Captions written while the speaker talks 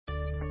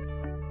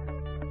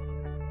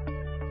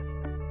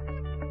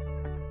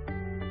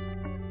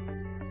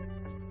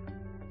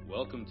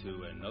Welcome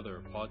to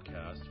another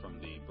podcast from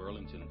the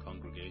Burlington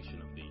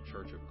congregation of the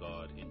Church of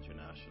God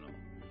International.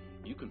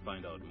 You can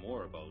find out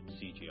more about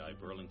CGI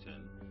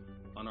Burlington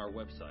on our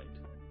website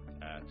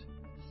at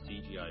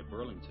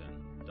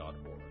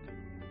cgiburlington.org.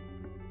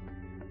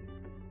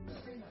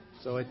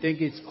 So I think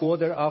it's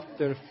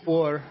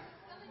 4:15,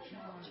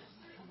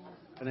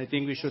 and I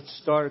think we should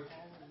start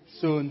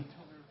soon.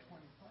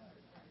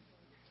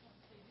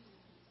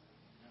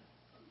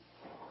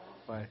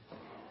 Bye.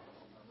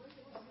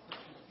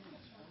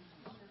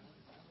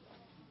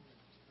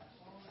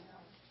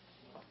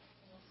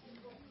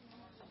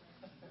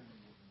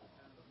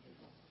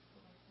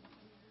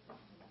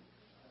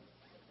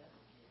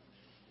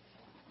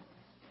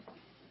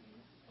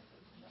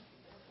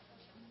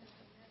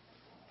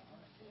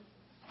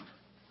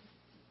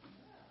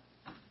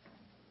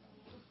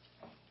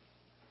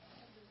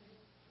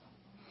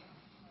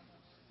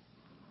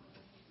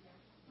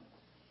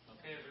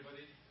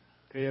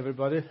 Okay,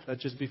 everybody.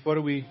 Just before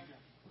we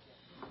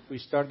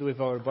start with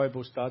our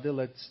Bible study,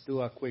 let's do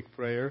a quick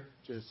prayer.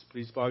 Just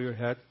please bow your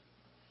head.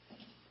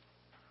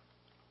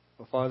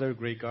 Oh, Father,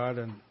 great God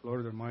and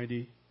Lord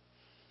Almighty,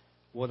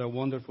 what a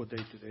wonderful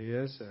day today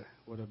is.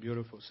 What a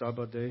beautiful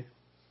Sabbath day.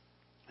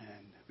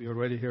 And we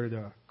already heard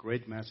a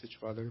great message,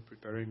 Father,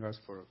 preparing us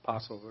for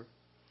Passover.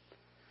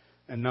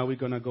 And now we're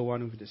going to go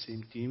on with the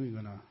same theme.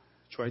 We're going to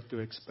try to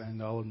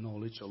expand our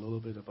knowledge a little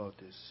bit about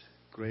this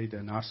great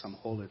and awesome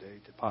holiday,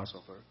 the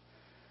Passover.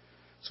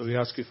 So we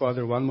ask you,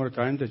 Father, one more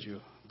time that you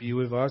be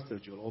with us,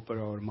 that you'll open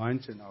our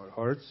minds and our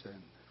hearts,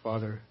 and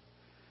Father,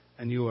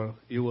 and you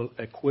will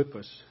equip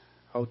us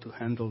how to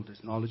handle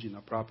this knowledge in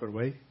a proper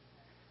way,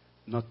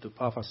 not to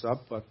puff us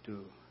up, but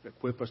to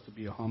equip us to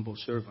be a humble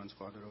servants,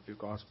 Father, of your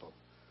gospel.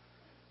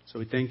 So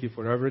we thank you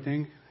for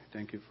everything.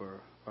 Thank you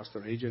for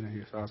Pastor Agent and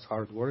his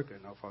hard work,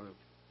 and now, Father,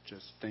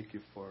 just thank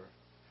you for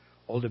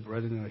all the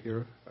brethren that are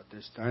here at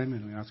this time,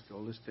 and we ask you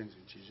all these things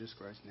in Jesus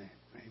Christ's name.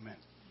 Amen.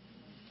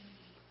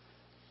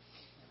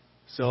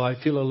 So I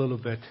feel a little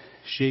bit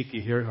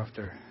shaky here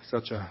after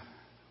such a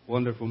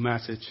wonderful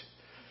message.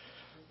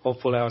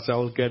 Hopefully, as I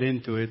will get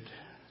into it,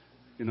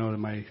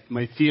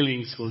 my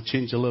feelings will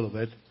change a little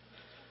bit.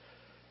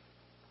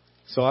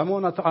 So I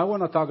want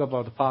to talk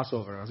about the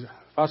Passover.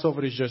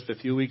 Passover is just a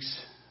few weeks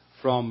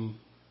from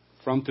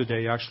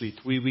today, actually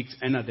 3 weeks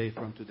and a day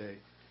from today.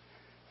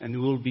 And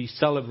we'll be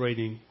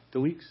celebrating 2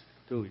 weeks?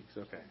 2 weeks,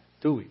 okay.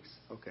 2 weeks,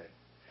 okay.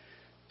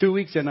 2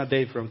 weeks and a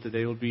day from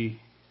today, we'll be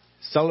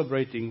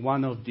celebrating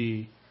one of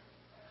the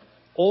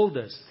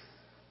oldest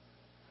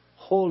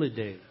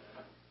holiday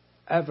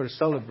ever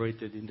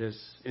celebrated in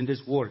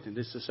this world, in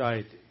this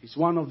society. It's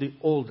one of the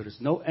oldest.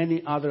 No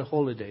any other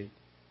holiday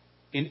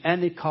in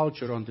any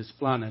culture on this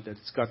planet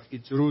that's got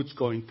its roots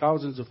going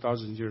thousands of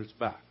years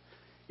back.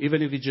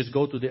 Even if you just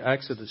go to the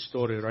Exodus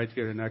story right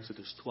here in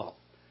Exodus 12.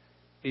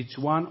 It's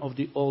one of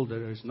the older.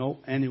 There's no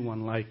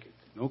anyone like it.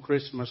 No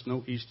Christmas,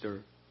 no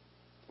Easter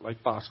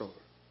like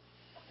Passover.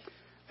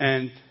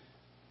 And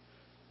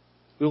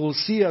we will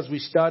see as we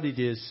study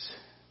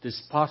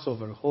this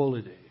Passover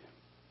holiday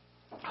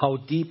how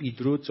deep its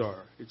roots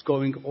are. It's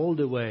going all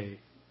the way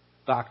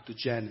back to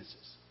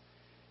Genesis.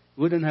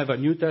 We wouldn't have a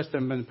New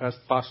Testament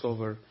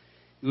Passover.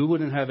 We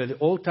wouldn't have an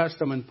Old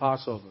Testament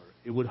Passover.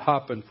 It would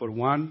happen for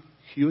one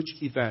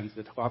huge event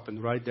that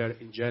happened right there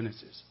in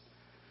Genesis.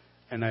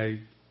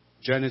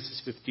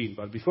 Genesis 15.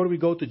 But before we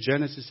go to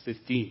Genesis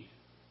 15,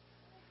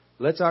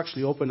 let's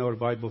actually open our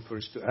Bible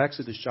first to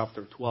Exodus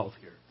chapter 12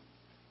 here.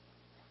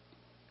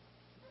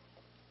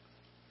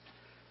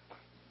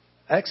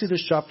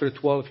 Exodus chapter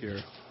 12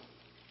 here.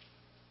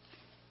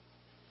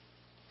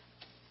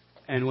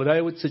 And what I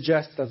would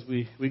suggest as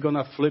we're going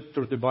to flip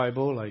through the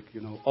Bible,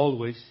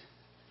 always.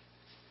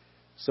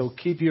 So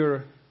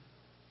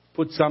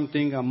put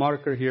something, a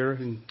marker here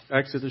in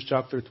Exodus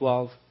chapter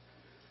 12,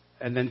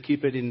 and then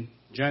keep it in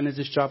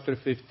Genesis chapter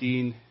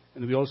 15,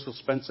 and we also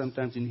spend some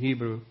time in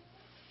Hebrew.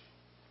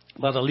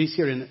 But at least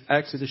here in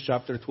Exodus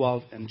chapter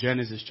 12 and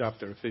Genesis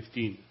chapter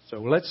 15. So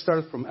let's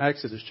start from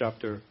Exodus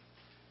chapter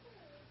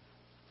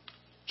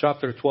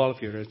 12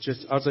 here. It's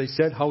just, as I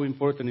said, how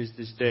important is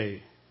this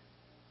day.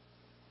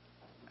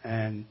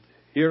 And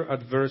here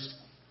at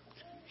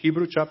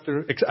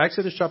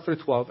Exodus chapter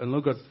 12, and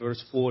look at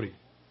verse 40.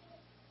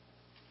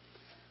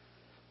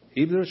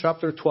 Hebrews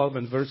chapter 12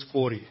 and verse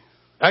 40.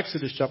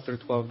 Exodus chapter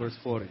 12, verse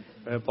 40.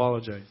 I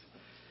apologize.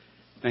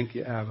 Thank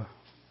you, Ava.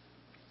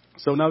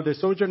 So now the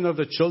sojourn of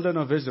the children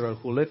of Israel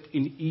who lived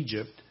in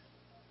Egypt,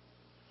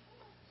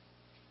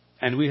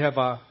 and we have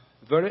a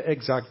very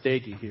exact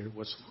date here,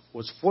 was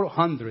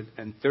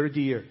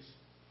 430 years.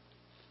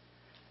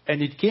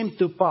 And it came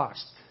to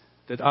pass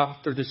that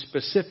after the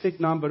specific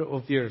number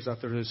of years,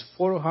 after this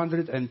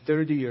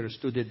 430 years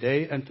to the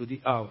day and to the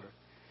hour,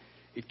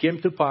 it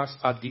came to pass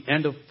at the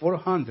end of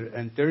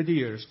 430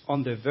 years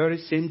on the very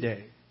same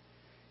day.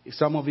 If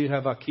some of you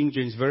have a King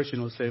James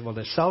Version, will say, well,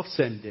 the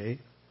self-same day.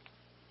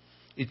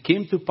 It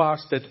came to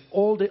pass that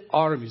all the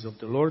armies of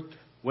the Lord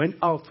went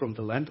out from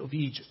the land of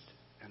Egypt.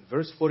 And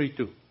verse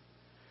 42.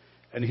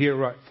 And here,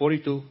 right,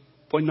 42,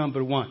 point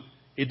number 1.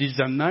 It is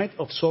a night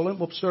of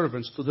solemn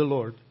observance to the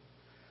Lord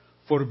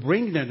for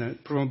bringing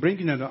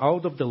them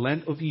out of the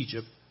land of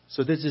Egypt.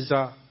 So this is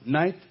a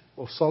night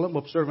of solemn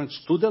observance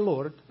to the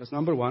Lord. That's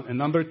number one. And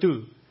number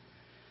two,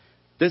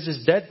 this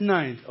is that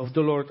night of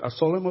the Lord, a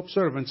solemn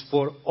observance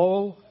for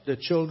all the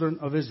children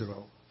of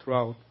Israel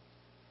throughout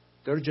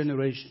their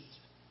generations.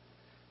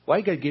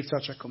 Why God gave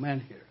such a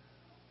command here?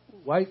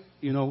 Why,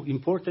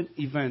 important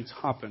events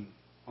happen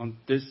on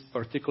this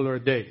particular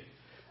day?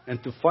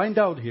 And to find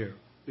out here,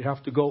 we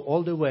have to go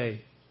all the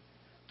way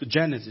to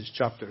Genesis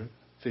chapter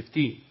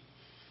 15.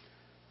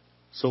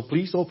 So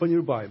please open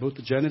your Bible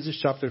to Genesis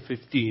chapter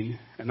 15.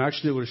 And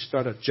actually we'll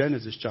start at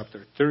Genesis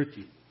chapter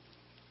 13.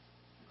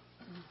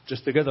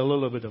 Just to get a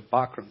little bit of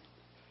background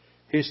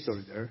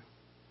history there.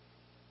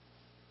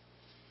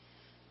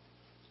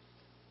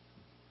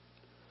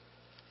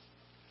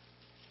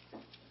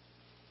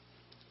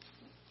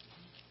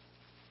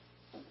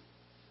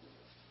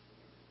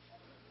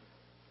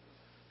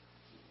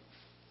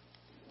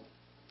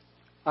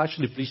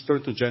 Actually, please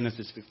turn to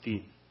Genesis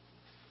 15.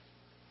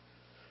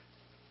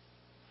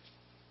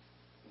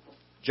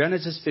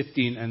 Genesis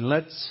 15, and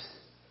let's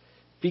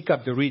pick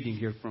up the reading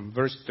here from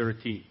verse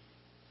 13.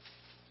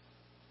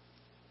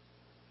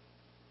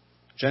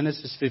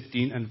 Genesis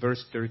 15 and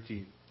verse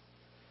 13.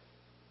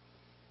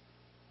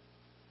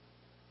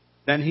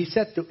 Then he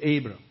said to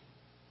Abram,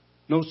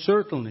 "Know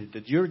certainly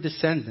that your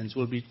descendants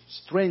will be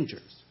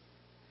strangers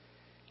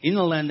in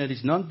a land that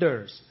is not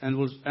theirs, and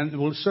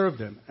will serve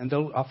them, and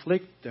they'll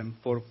afflict them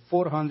for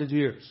 400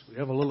 years. We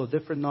have a little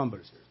different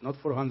numbers here. Not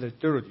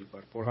 430,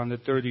 but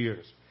 430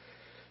 years.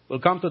 We'll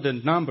come to the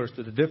numbers,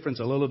 to the difference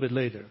a little bit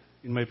later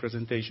in my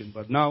presentation.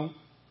 But now,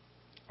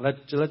 let's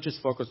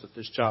just focus on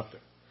this chapter.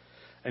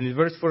 And in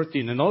verse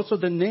 14, "And also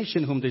the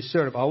nation whom they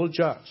serve I will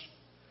judge.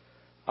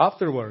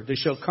 Afterward they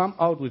shall come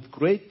out with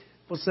great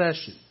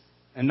possession.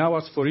 And now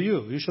as for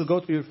you, you shall go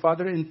to your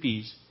father in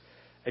peace,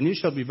 and you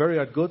shall be buried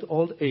at good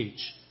old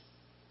age.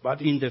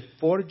 But in the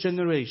fourth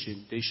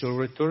generation they shall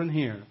return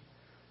here,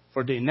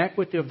 for the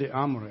iniquity of the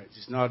Amorites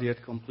is not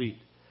yet complete."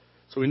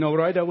 So we know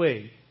right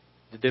away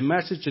that the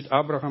message that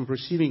Abraham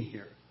receiving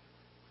here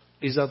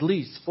is at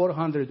least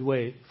 400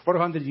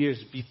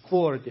 years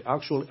before the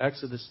actual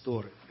Exodus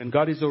story. And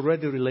God is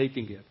already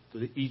relating it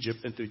to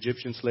Egypt and to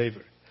Egyptian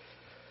slavery.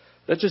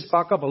 Let's just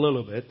back up a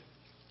little bit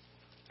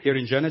here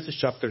in Genesis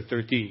chapter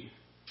 13.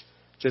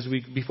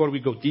 Before we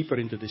go deeper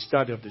into the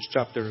study of this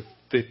chapter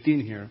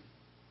 15 here.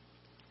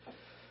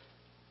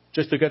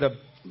 Just to get a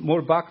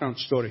more background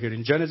story here.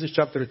 In Genesis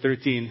chapter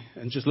 13,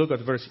 and just look at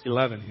verse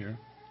 11 here.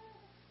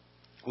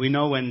 We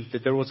know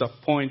that there was a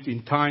point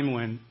in time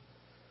when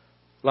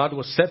Lot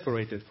was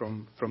separated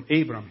from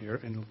Abram here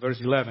in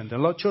verse 11. The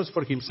Lord chose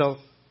for himself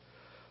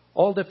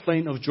all the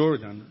plain of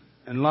Jordan,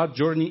 and Lot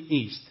journeyed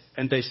east,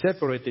 and they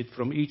separated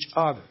from each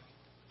other.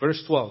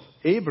 Verse 12,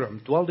 Abram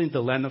dwelt in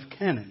the land of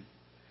Canaan,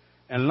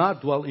 and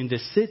Lot dwelt in the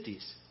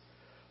cities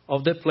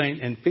of the plain,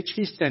 and pitched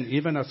his tent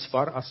even as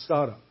far as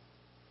Sodom.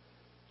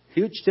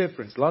 Huge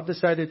difference. Lot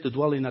decided to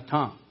dwell in a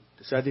town,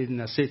 decided in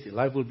a city.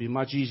 Life will be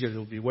much easier. There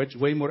will be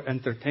way more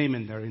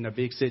entertainment there in a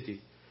big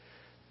city.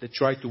 They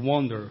try to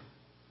wander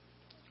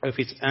of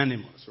its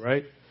animals,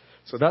 right?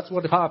 So that's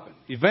what happened.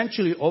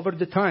 Eventually, over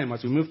the time,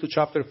 as we move to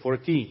chapter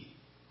 14,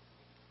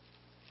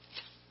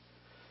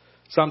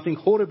 something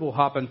horrible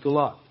happened to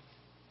Lot.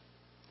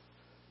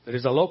 There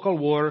is a local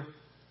war,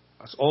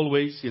 as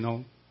always, in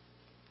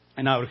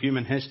our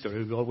human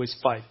history. We always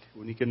fight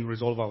when we can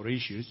resolve our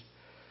issues.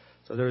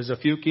 So there is a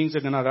few kings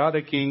and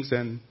other kings,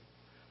 and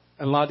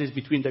Lot is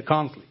between the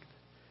conflict.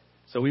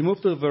 So we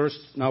move to the verse,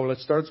 now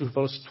let's start with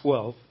verse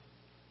 12,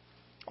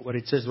 where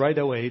it says right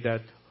away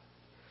that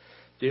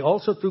they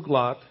also took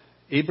Lot,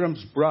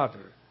 Abram's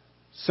brother,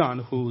 son,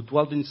 who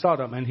dwelt in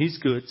Sodom, and his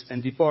goods,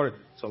 and departed.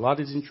 So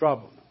Lot is in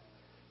trouble now.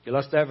 He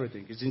lost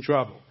everything. He's in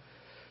trouble.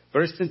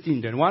 Verse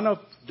 15, then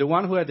the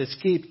one who had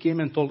escaped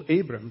came and told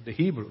Abram, the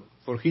Hebrew,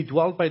 for he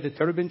dwelt by the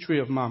terebinth tree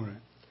of Mamre,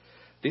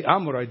 the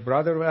Amorite,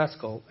 brother of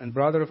Eshcol and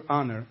brother of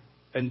Aner,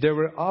 and they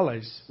were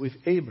allies with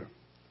Abram.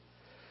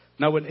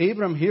 Now when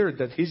Abram heard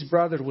that his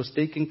brother was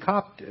taken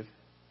captive,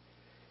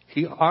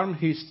 he armed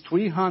his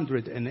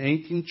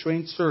 318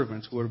 trained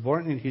servants who were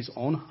born in his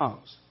own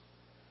house,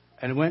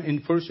 and went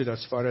in pursuit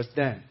as far as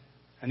Dan.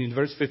 And in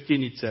verse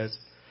 15 it says,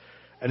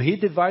 and he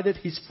divided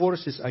his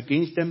forces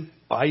against them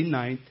by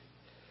night,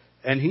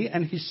 and he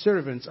and his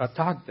servants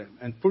attacked them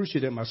and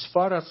pursued them as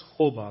far as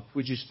Hobab,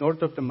 which is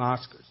north of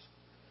Damascus.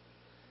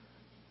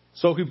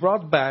 So he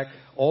brought back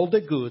all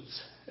the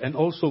goods, and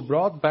also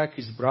brought back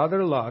his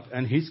brother Lot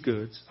and his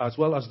goods, as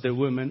well as the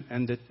women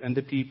and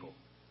the people.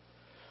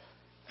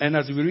 And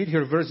as we read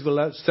here, verse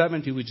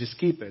 70, we just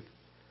skip it.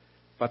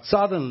 But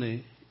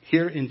suddenly,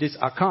 here in this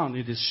account,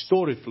 in this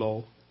story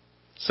flow,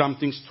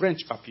 something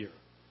strange appeared.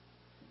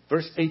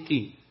 Verse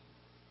 18.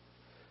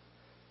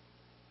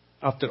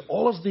 After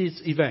all of these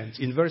events,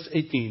 in verse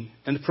 18,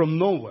 and from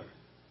nowhere,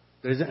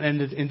 there is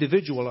an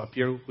individual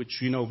appear, which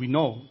we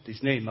know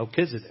his name,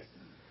 Melchizedek.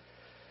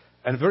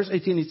 And verse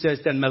 18 it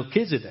says, then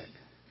Melchizedek,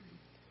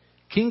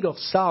 king of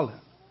Salem,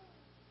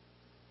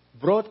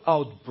 brought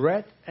out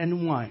bread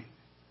and wine,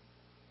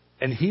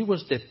 and he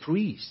was the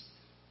priest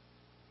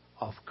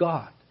of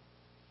God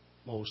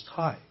Most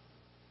High.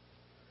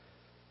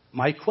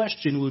 My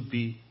question would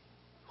be,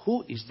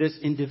 who is this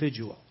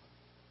individual?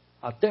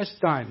 At this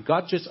time,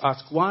 God just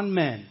asked one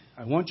man,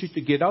 I want you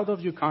to get out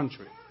of your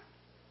country.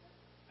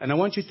 And I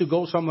want you to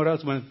go somewhere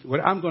else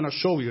where I'm going to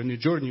show you in your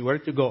journey where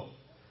to go.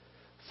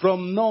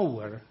 From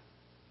nowhere,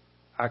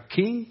 a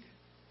king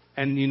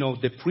and,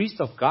 the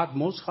priest of God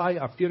Most High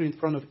appear in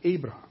front of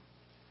Abraham.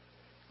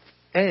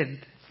 And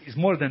it's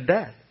more than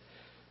that.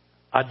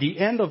 At the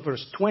end of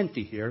verse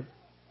 20 here,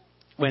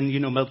 when,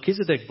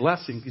 Melchizedek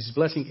is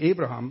blessing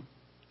Abraham,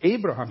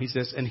 he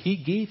says, and he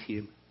gave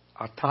him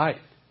a tithe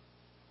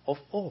of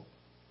all.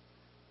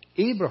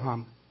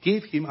 Abraham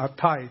gave him a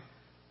tithe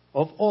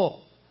of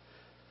all.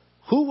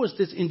 Who was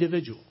this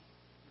individual?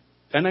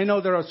 And I know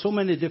there are so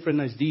many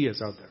different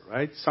ideas out there,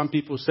 right? Some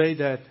people say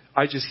that,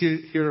 I just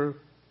hear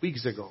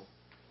weeks ago,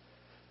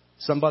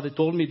 somebody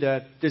told me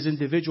that this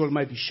individual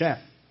might be Shem.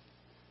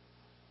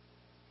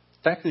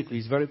 Technically,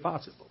 it's very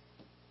possible.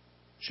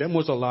 Shem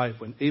was alive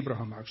when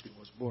Abraham actually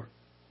was born.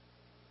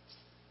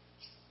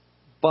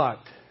 But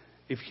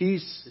if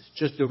he's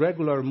just a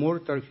regular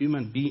mortal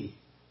human being,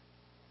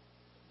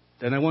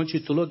 then I want you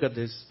to look at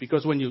this,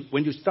 because when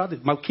you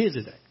started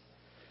Melchizedek,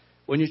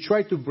 when you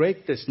try to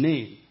break this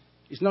name,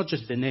 it's not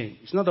just the name.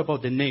 It's not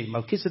about the name.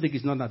 Melchizedek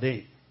is not a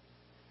name.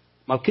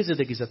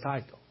 Melchizedek is a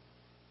title.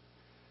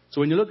 So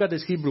when you look at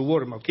this Hebrew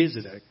word,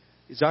 Melchizedek,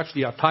 it's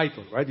actually a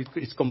title, right?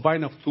 It's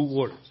combined of two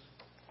words.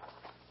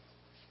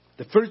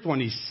 The first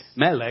one is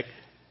Melech,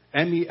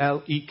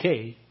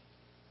 M-E-L-E-K,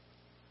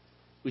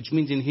 which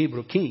means in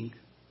Hebrew king.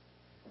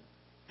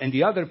 And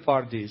the other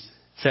part is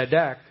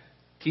Tzedek,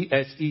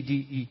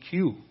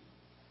 T-S-E-D-E-Q.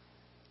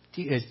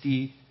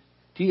 T-S-E-D-E-Q,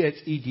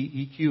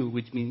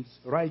 which means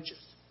righteous.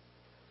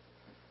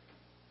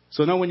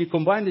 So now when you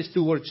combine these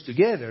two words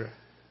together,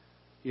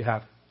 you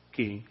have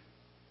king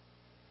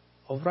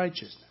of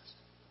righteousness.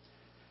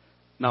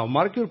 Now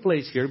mark your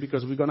place here,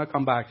 because we're going to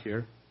come back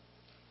here.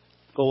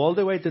 Go all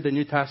the way to the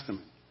New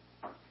Testament.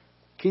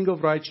 King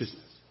of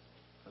righteousness.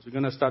 As we're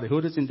going to study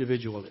who this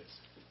individual is.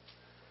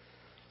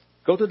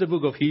 Go to the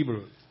book of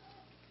Hebrews.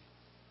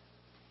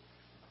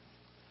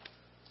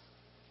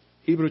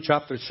 Hebrews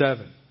chapter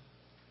 7.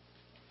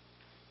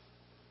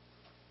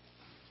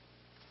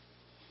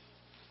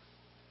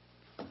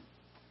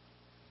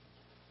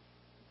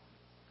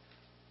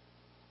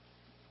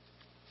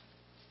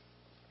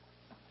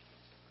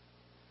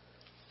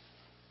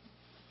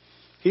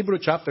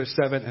 Hebrews chapter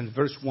 7 and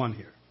verse 1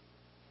 here.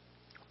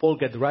 Paul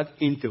gets right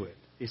into it.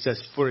 He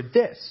says, for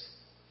this,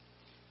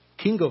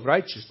 King of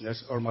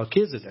righteousness, or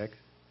Melchizedek,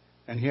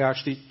 and he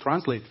actually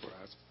translates for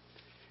us,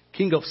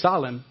 King of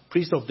Salem,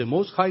 priest of the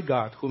Most High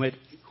God, who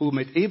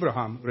made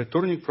Abraham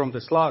returning from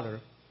the slaughter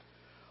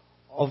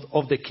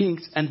of the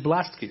kings and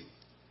blessed him,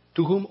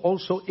 to whom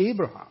also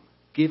Abraham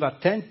gave a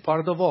tenth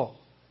part of all.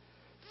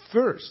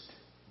 First,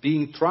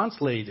 being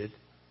translated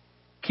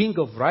King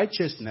of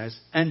righteousness,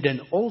 and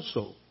then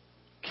also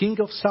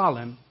King of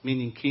Salem,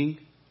 meaning King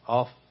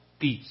of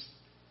peace.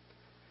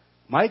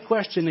 My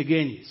question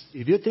again is,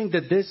 if you think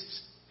that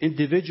this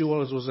individual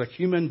was a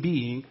human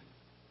being,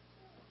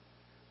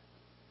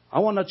 I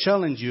want to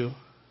challenge you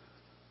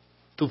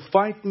to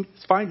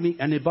find me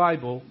in the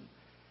Bible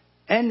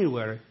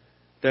anywhere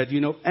that,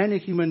 any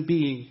human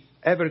being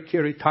ever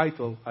carried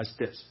title as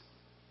this.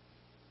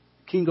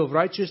 King of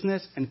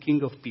righteousness and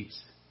King of peace.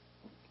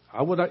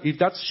 If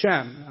that's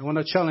Shem, I want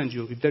to challenge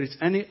you, if there is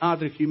any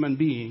other human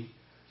being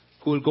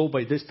who will go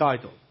by this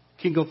title,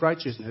 King of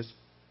righteousness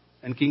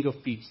and King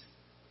of peace.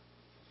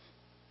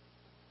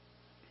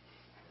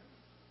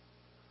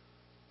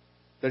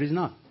 There is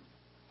none.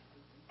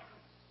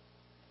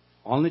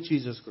 Only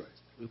Jesus Christ.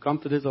 We'll come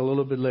to this a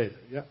little bit later.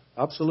 Yeah,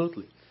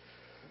 absolutely.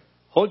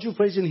 Hold your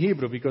place in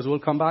Hebrew, because we'll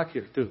come back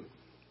here too.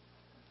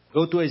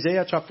 Go to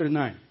Isaiah chapter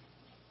 9.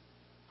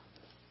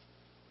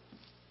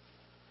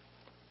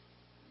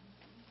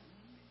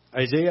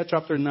 Isaiah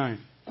chapter 9.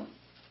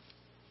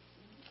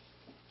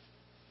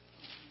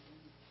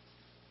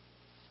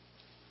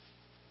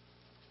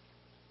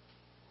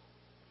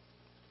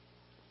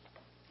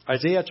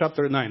 Isaiah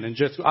chapter 9, and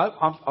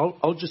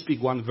I'll just pick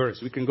one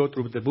verse. We can go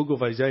through the book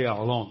of Isaiah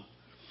alone.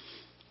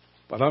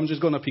 But I'm just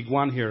going to pick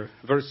one here.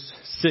 Verse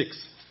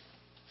 6.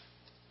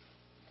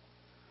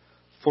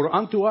 For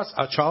unto us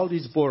a child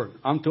is born,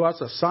 unto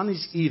us a son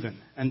is given,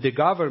 and the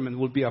government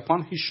will be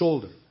upon his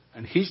shoulder,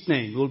 and his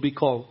name will be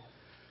called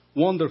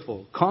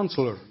Wonderful,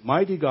 Counselor,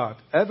 Mighty God,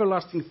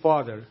 Everlasting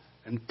Father,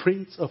 and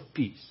Prince of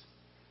Peace.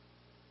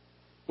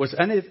 Was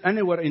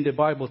anywhere in the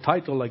Bible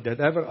title like that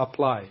ever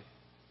apply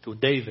to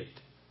David,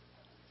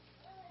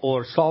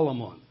 or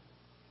Solomon,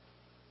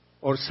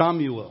 or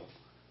Samuel,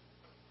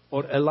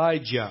 or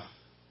Elijah,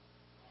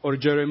 or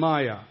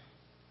Jeremiah?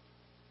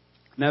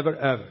 Never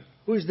ever.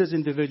 Who is this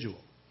individual?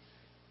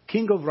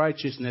 King of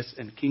righteousness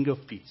and King of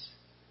peace.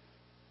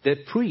 The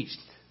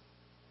priest,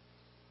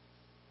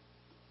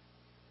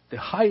 the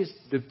highest,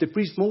 the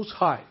priest most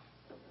high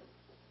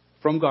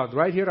from God,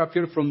 right here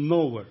appeared from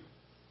nowhere.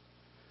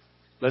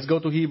 Let's go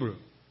to Hebrew.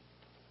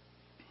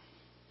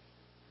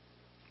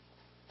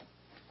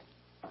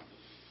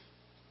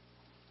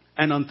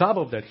 And on top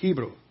of that,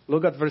 Hebrew,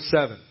 look at verse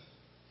 7.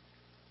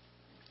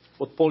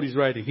 What Paul is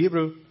writing.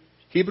 Hebrew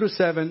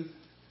 7,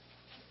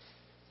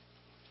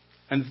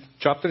 and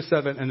chapter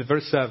 7 and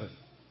verse 7.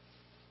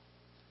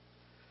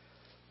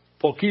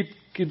 Paul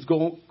keeps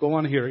go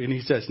on here, and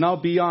he says, now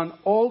beyond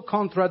all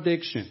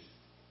contradiction,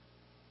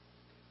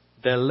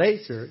 the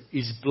lesser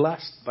is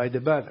blessed by the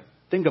better.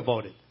 Think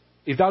about it.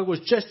 If that was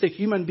just a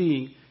human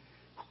being,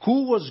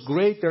 who was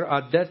greater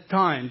at that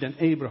time than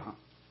Abraham?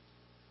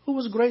 Who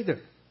was greater?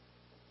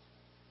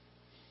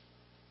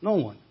 No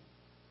one.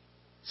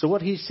 So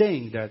what he's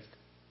saying that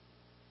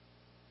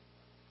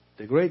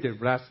the greater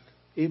blessed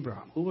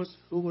Abraham. Who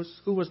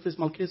was this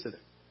Melchizedek?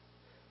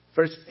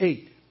 Verse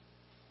 8.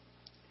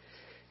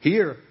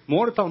 Here,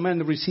 mortal men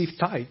receive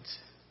tithes,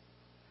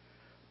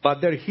 but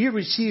there he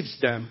receives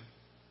them,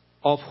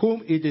 of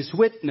whom it is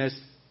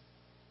witnessed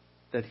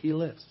that he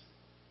lives.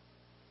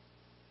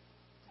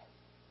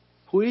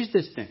 Who is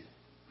this thing?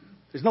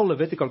 There's no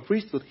Levitical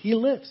priesthood. He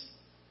lives.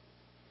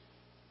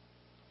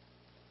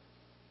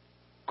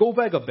 Go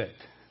back a bit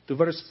to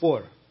verse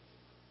 4.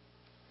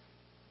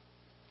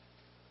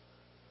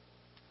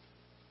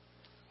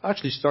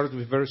 Actually, start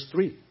with verse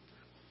 3.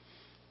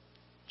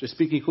 Just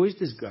speaking, who is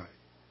this guy?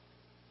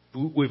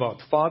 Without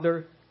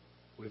father,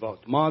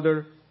 without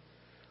mother,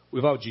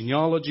 without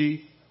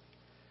genealogy,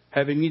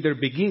 having neither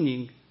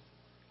beginning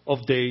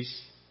of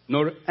days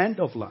nor end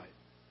of life,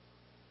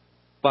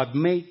 but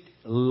made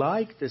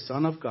like the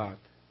Son of God,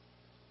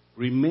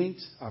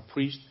 remains a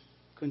priest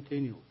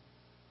continually.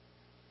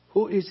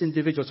 Who is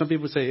individual? Some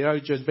people say,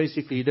 just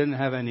basically he didn't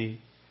have any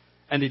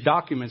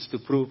documents to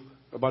prove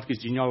about his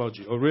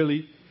genealogy. Or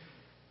really,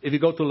 if you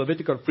go to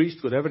Levitical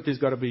priesthood, everything's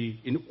got to be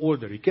in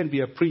order. You can't be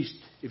a priest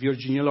if your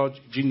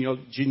genealogy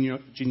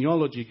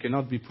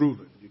cannot be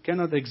proven. You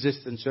cannot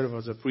exist and serve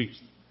as a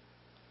priest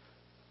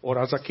or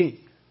as a king.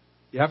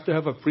 You have to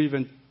have a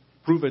proven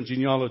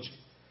genealogy.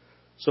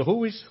 So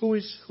who is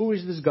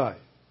this guy?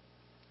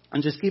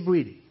 And just keep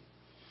reading.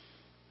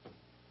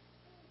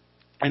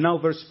 And now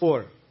verse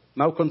 4.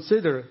 Now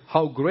consider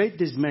how great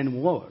this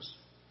man was,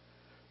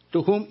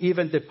 to whom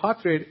even the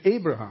patriarch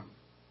Abraham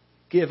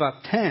gave a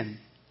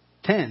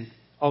tenth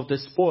of the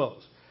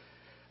spoils.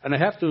 And I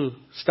have to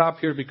stop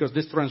here because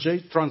this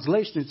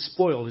translation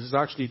spoil is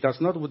actually does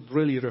not what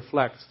really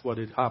reflects what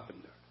had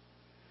happened there.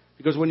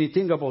 Because when you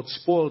think about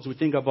spoils, we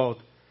think about,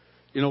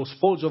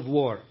 spoils of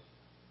war.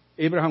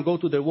 Abraham go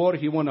to the war,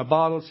 he won a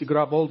battle, he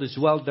grabbed all this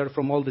wealth there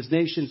from all these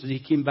nations, and he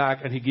came back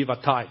and he gave a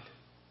tithe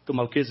to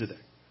Melchizedek.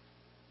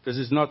 This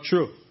is not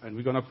true, and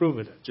we're going to prove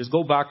it. Just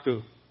go back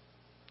to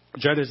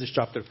Genesis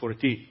chapter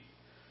 14.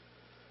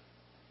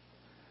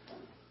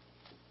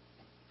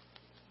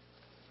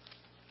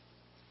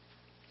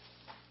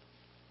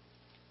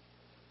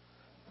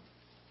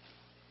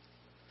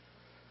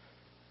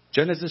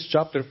 Genesis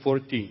chapter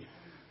 14.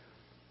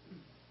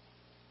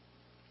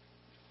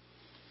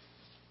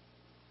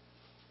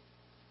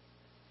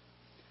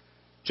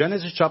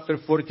 Genesis chapter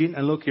 14,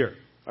 and look here.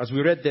 As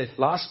we read the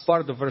last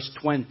part of verse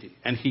 20.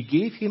 And he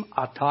gave him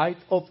a tithe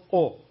of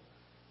all.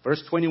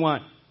 Verse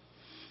 21.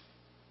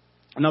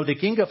 Now the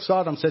king of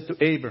Sodom said to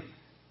Abram,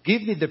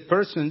 give me the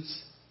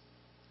persons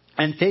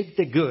and take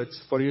the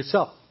goods for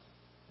yourself.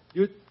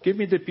 You give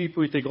me the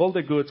people, you take all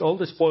the goods, all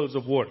the spoils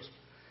of wars.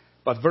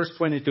 But verse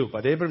 22.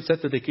 But Abram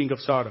said to the king of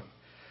Sodom,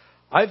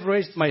 I've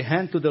raised my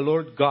hand to the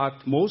Lord God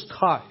Most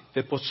High,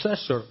 the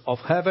possessor of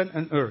heaven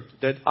and earth,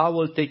 that I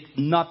will take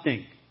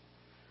nothing.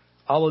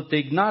 I will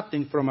take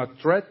nothing from a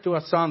thread to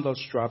a sandal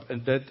strap,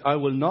 and that I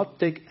will not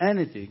take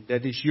anything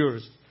that is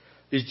yours,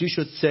 that you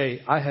should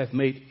say, I have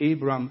made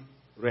Abram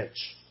rich.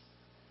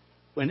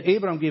 When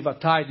Abram gave a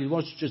tithe, it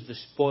wasn't just the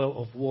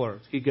spoil of war.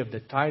 He gave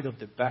the tithe of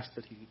the best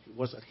that he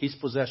was at his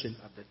possession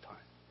at that time.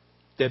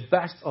 The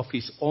best of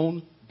his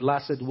own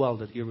blessed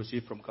wealth that he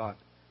received from God,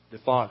 the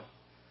Father.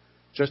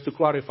 Just to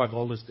clarify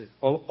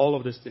all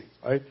of these things,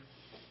 right?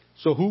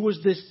 So who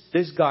was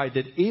this guy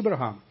that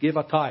Abraham gave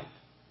a tithe?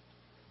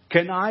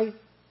 Can I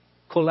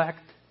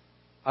collect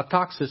a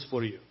taxes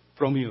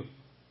from you?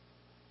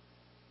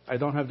 I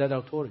don't have that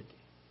authority.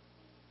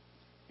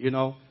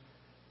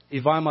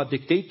 If I'm a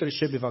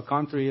dictatorship, if a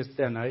country is,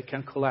 then I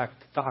can collect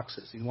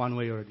taxes in one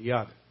way or the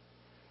other.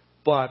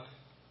 But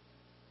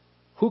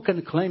who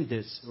can claim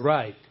this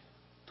right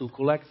to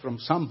collect from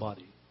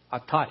somebody a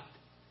tithe?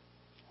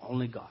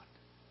 Only God.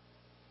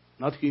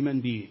 Not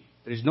human being.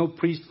 There is no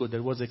priesthood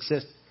that was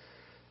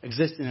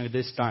existing at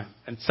this time.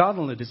 And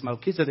suddenly this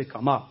Melchizedek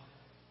come up.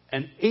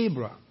 And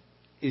Abraham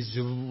is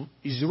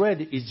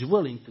ready, is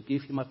willing to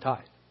give him a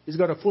tithe. He's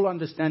got a full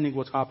understanding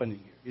what's happening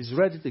here. He's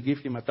ready to give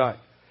him a tithe.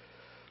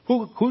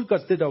 Who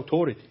got that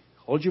authority?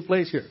 Hold your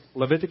place here.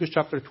 Leviticus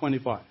chapter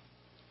 25.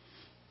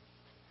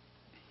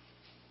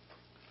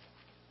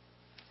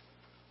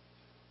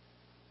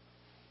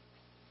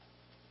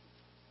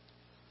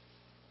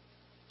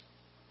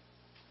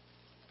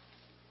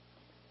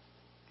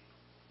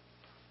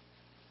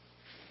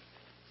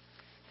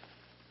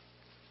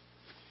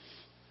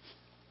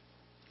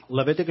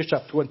 Leviticus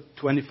chapter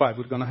 25.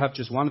 We're going to have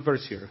just one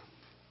verse here.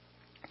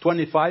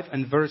 25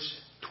 and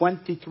verse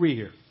 23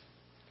 here.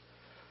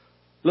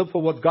 Look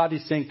for what God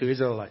is saying to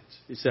Israelites.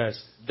 He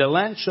says, the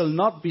land shall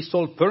not be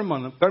sold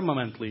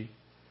permanently,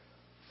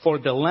 for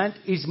the land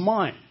is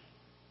mine.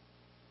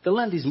 The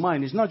land is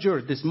mine. It's not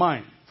yours. It's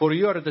mine. For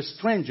you are the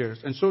strangers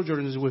and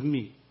sojourners with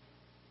me.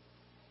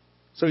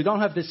 So you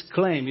don't have this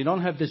claim. You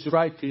don't have this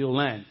right to your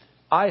land.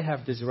 I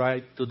have this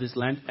right to this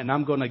land, and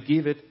I'm going to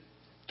give it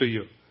to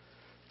you.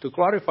 To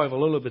clarify a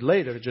little bit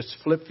later, just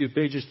flip a few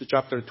pages to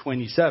chapter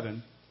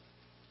 27.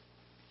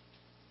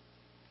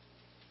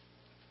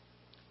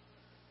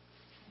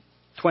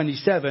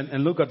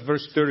 And look at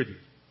verse 30.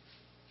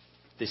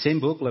 The same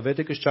book,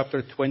 Leviticus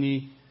chapter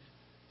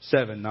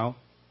 27 now.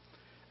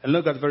 And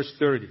look at verse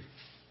 30.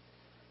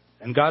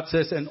 And God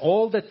says, and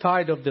all the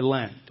tithe of the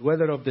land,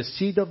 whether of the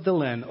seed of the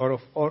land or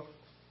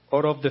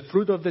of the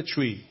fruit of the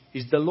tree,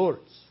 is the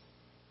Lord's.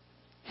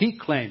 He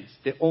claims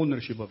the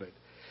ownership of it.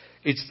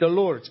 It's the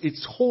Lord's.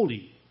 It's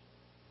holy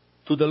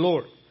to the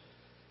Lord.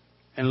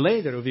 And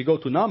later, if we go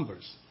to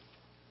Numbers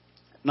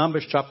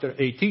chapter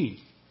 18.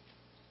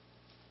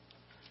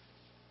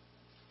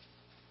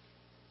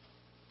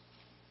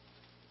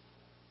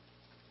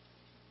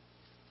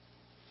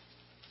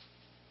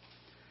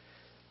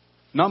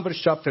 Numbers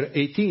chapter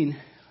 18,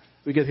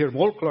 we get here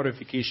more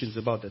clarifications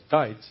about the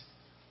tithes.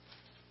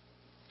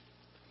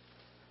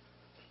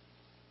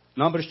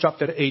 Numbers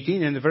chapter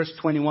 18 and verse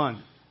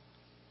 21.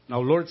 Now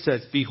Lord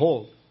says,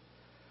 behold,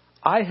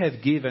 I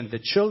have given the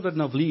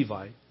children of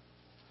Levi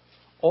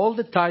all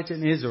the tithes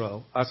in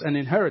Israel as an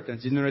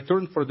inheritance in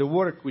return for the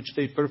work which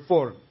they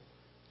perform,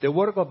 the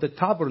work of the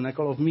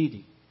tabernacle of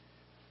meeting.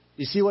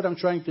 You see what I'm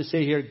trying to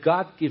say here?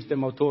 God gives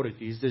them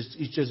authority.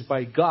 It's just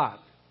by God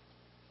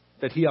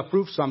that He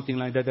approves something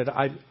like that, that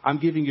I'm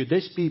giving you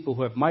these people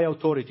who have my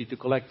authority to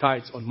collect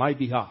tithes on my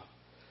behalf.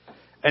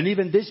 And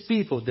even these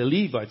people, the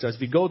Levites, as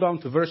we go down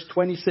to verse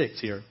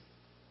 26 here,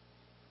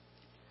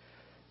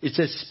 it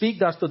says, speak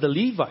thus to the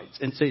Levites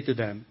and say to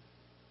them,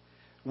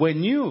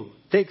 when you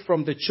take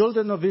from the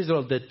children of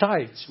Israel the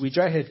tithes which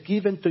I have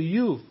given to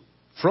you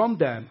from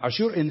them as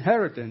your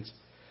inheritance,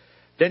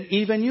 then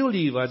even you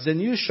Levites, then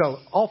you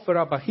shall offer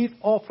up a heap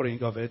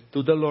offering of it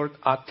to the Lord,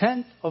 a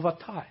tenth of a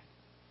tithe.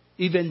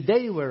 Even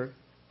they were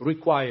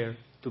required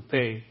to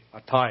pay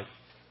a tithe.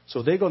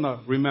 So they're going to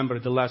remember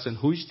the lesson.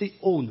 Who is the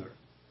owner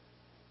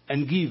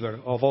and giver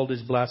of all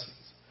these blessings?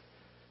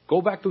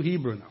 Go back to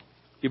Hebrew now.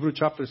 Hebrew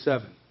chapter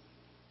 7.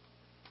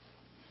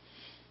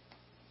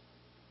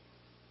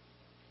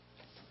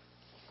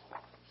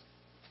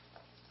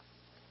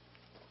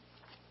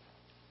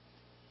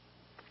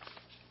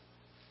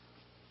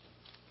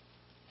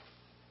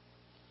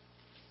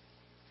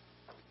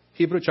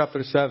 Hebrew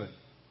chapter 7.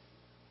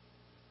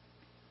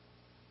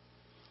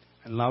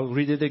 And now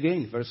read it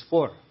again, verse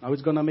 4. Now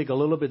it's going to make a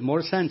little bit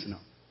more sense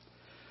now.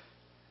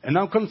 And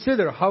now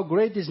consider how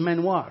great this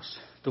man was,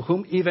 to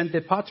whom even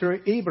the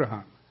patriarch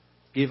Abraham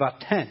gave a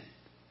tenth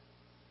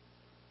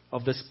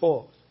of the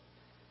spoils.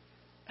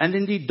 And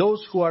indeed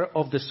those who are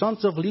of the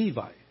sons of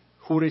Levi,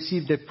 who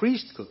receive the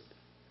priesthood,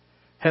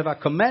 have a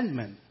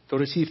commandment to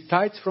receive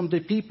tithes from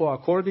the people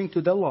according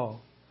to the law,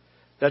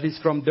 that is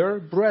from their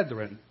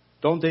brethren,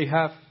 don't they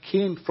have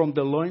came from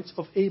the loins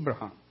of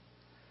Abraham.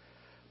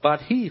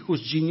 But he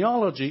whose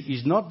genealogy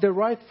is not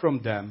derived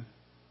from them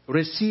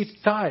received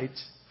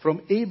tithes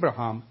from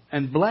Abraham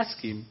and blessed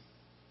him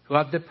who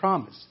had the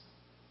promise.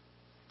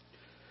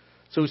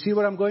 So you see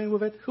where I'm going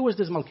with it? Who was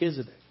this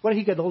Melchizedek? Where did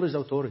he get all his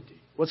authority?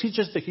 Was he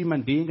just a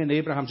human being and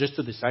Abraham just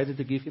decided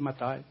to give him a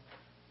tithe?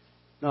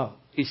 No.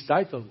 His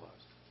title was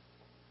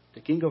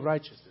the King of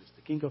Righteousness,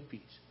 the King of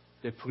Peace,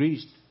 the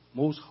Priest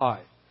Most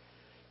High.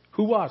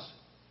 Who was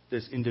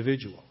this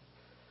individual?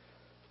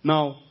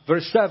 Now,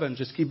 verse 7,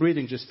 just keep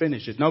reading, just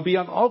finish it. Now,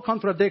 beyond all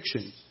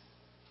contradictions,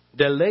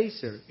 the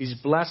lesser is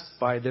blessed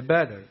by the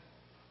better.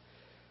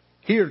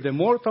 Here, the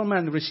mortal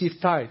man received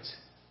tithes,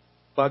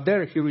 but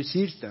there he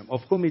receives them,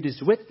 of whom it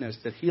is witnessed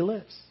that he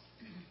lives.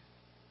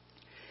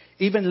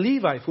 Even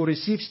Levi, who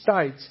receives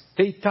tithes,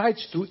 paid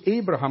tithes to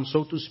Abraham,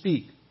 so to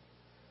speak,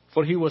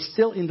 for he was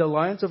still in the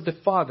lines of the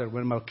father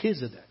when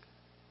Melchizedek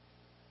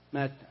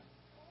met them.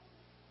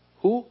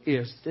 Who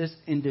is this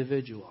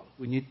individual?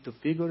 We need to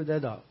figure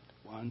that out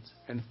once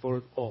and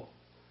for all.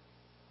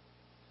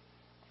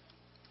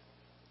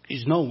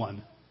 Is no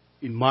one,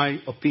 in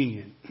my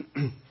opinion,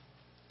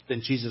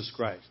 than Jesus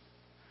Christ.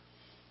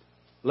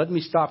 Let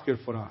me stop here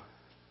for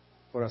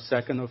a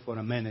second or for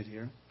a minute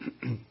here.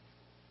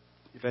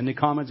 If any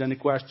comments, any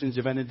questions,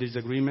 if any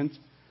disagreements,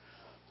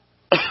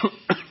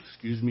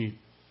 excuse me,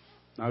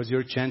 now is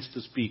your chance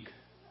to speak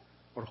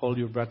or hold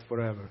your breath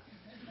forever.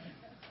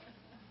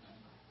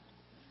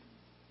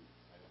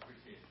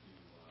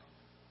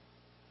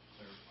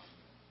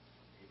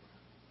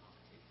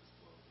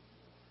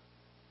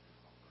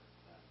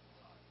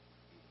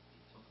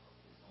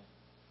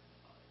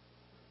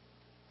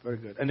 Very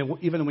good. And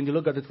even when you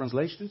look at the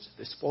translations,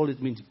 the spoil,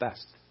 it means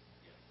best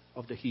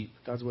of the heap.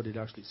 That's what it's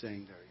actually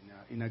saying there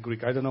in a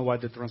Greek. I don't know why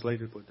the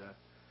translator put that.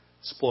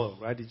 Spoil,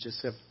 right? It just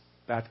said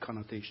bad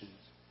connotations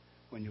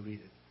when you read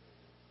it.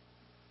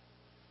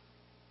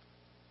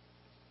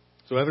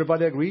 So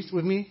everybody agrees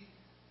with me?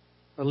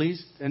 At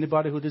least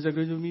anybody who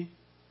disagrees with me?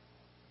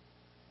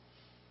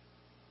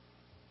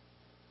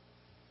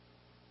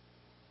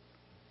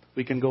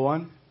 We can go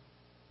on?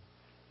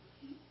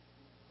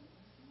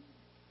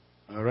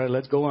 All right,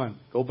 let's go on.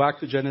 Go back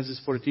to Genesis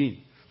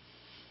 14.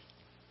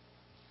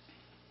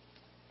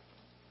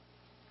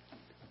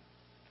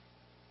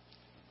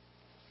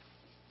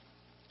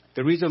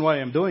 The reason why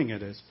I'm doing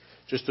it is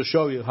just to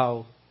show you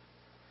how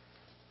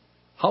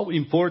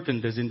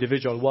important this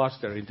individual was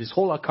there in this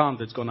whole account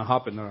that's going to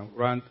happen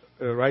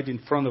right in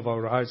front of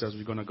our eyes as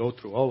we're going to go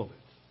through all of it.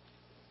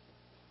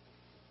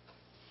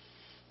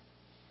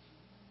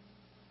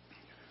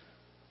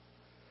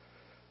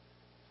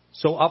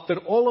 So after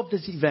all of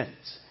these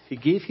events, he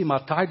gave him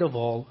a tithe of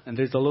all, and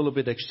there's a little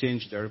bit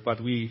exchange there,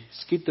 but we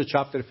skip to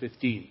chapter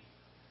 15.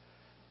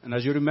 And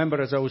as you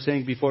remember, as I was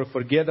saying before,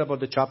 forget about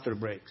the chapter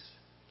breaks.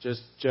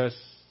 Just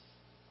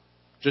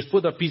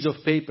put a piece of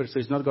paper so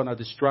it's not going to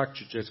distract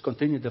you. Just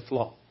continue the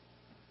flow.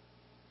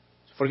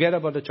 Forget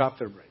about the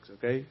chapter breaks,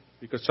 okay?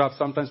 Because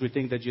sometimes we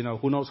think that,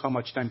 who knows how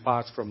much time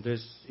passed from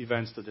this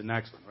events to the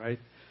next one, right?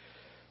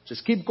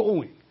 Just keep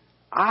going.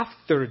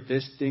 After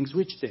these things,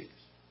 which things?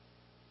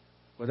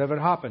 Whatever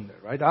happened there,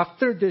 right?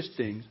 After these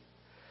things,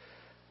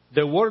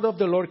 the word of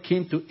the Lord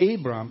came to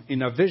Abram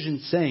in a vision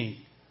saying,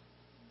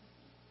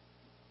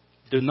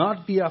 do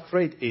not be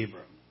afraid,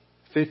 Abram.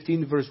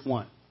 15 verse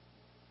 1.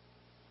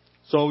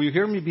 So you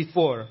hear me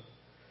before,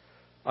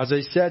 as I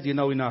said, in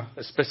a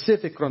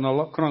specific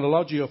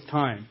chronology of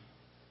time,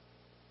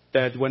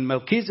 that when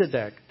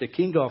Melchizedek, the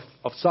king of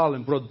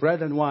Salem, brought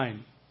bread and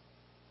wine,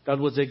 that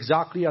was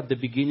exactly at the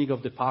beginning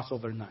of the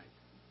Passover night.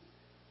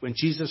 When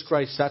Jesus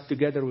Christ sat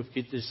together with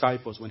his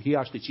disciples, when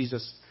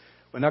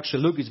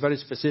Luke is very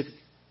specific,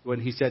 when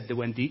he said that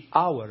when the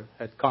hour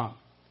had come,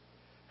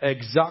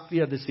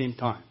 exactly at the same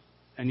time.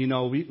 And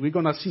we're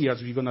going to see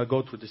as we're going to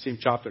go through the same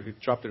chapter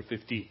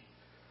 15.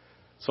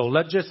 So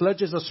let's just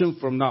assume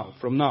for now,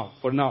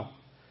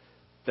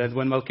 that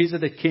when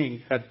Melchizedek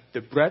king had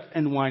the bread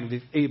and wine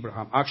with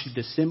Abraham, actually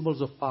the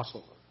symbols of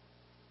Passover,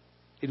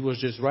 it was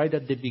just right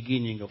at the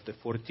beginning of the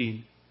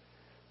 14th,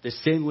 the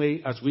same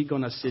way as we're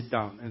going to sit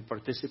down and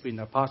participate in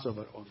the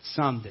Passover on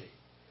Sunday,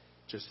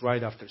 just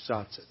right after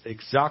sunset,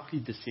 exactly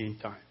the same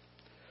time.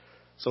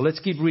 So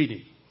let's keep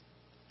reading.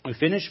 We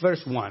finish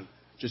verse 1.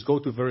 Just go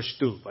to verse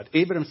 2. But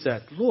Abram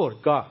said, Lord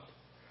God,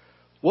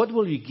 what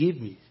will you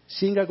give me,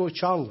 seeing I go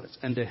childless,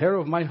 and the hair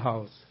of my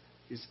house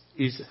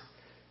is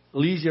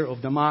leisure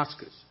of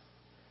Damascus?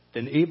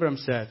 Then Abram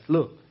said,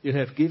 look, you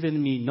have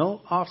given me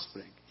no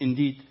offspring.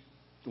 Indeed,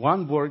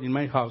 one born in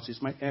my house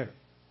is my heir.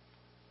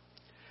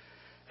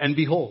 And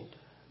behold,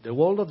 the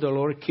word of the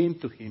Lord came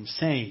to him,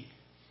 saying,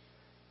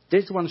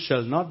 this one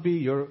shall not be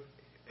your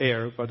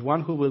heir, but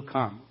one who will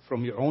come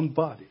from your own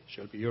body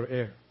shall be your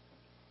heir.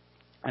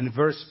 And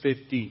verse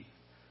 15,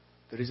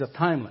 there is a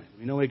timeline.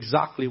 We know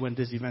exactly when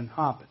this event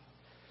happened.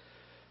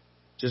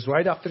 Just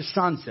right after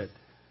sunset,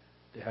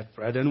 they had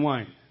bread and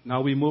wine.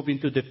 Now we move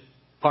into the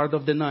part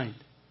of the night.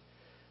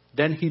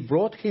 Then he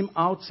brought him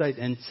outside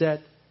and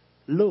said,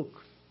 look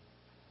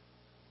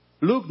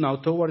now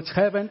towards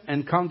heaven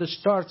and count the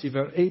stars if you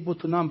are able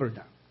to number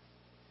them.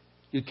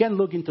 You can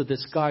look into the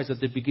skies at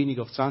the beginning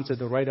of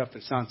sunset or right after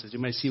sunset. You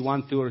may see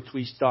 1, 2, or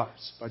 3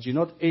 stars, but you're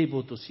not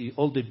able to see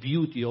all the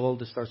beauty of all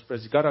the stars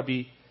present. It's got to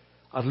be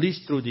at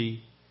least through the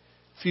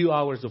few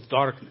hours of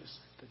darkness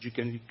that you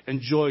can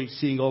enjoy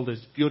seeing all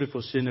this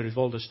beautiful scenery of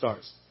all the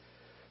stars.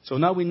 So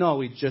now we know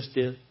it's just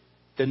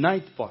the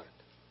night part,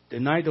 the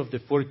night of the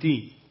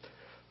 14th.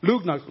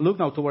 Look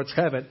now towards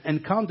heaven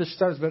and count the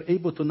stars if you are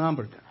able to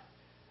number them.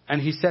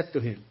 And he said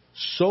to him,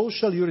 so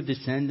shall your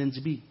descendants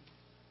be.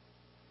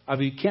 If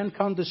you can't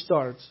count the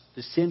stars,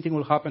 the same thing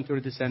will happen to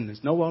your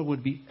descendants. No one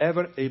would be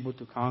ever able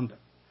to count them.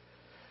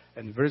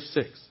 And verse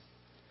 6,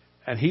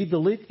 and he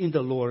believed in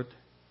the Lord,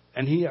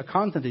 and he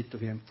accounted it to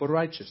him for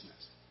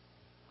righteousness.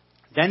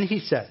 Then he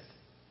said,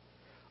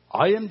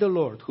 I am the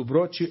Lord who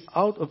brought you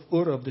out of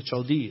Ur of the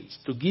Chaldeans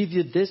to give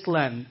you this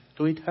land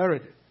to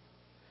inherit it.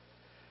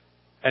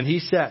 And he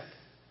said,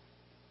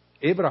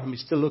 Abraham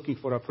is still looking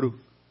for a proof.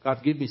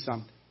 God, give me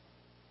something.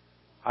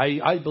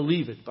 I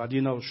believe it, but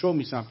show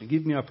me something.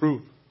 Give me a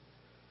proof.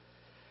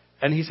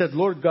 And he said,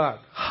 Lord God,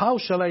 how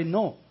shall I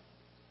know?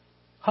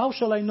 How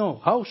shall I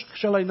know? How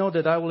shall I know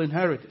that I will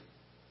inherit it?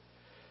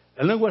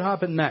 And look what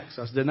happened next,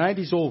 as the night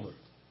is over.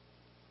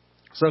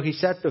 So he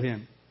said to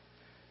him,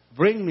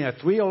 bring me a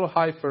 3-year-old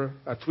heifer,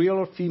 a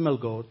 3-year-old female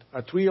goat,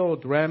 a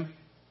 3-year-old ram,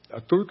 a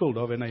turtle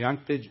dove, and a young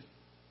pigeon.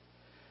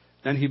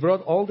 Then he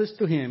brought all this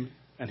to him,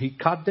 and he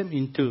cut them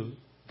in two,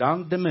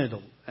 down the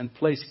middle, and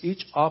placed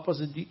each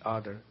opposite the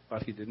other,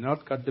 but he did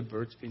not cut the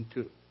birds in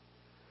two.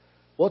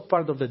 What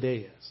part of the day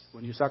is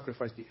when you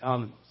sacrifice the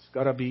animals? It's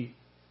got to be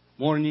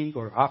morning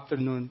or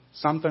afternoon,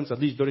 sometimes at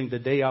least during the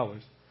day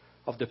hours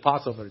of the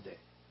Passover day.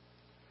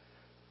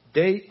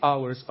 Day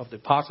hours of the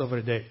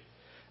Passover day.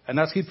 And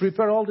as he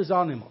prepared all these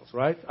animals,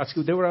 right, as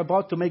they were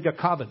about to make a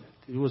covenant,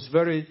 it was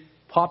very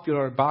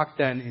popular back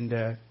then in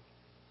the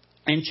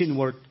ancient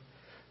world,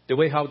 the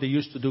way how they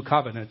used to do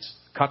covenants,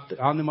 cut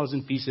the animals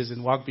in pieces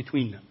and walk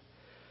between them.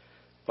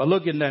 But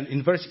look in then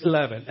in verse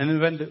 11,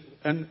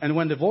 and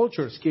when the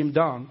vultures came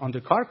down on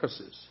the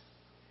carcasses,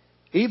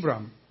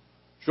 Abram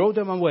drove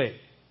them away.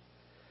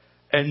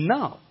 And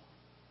now,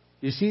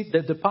 you see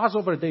that the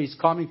Passover day is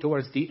coming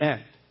towards the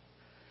end.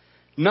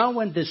 Now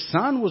when the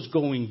sun was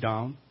going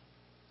down,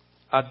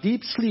 a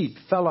deep sleep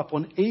fell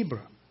upon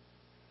Abram.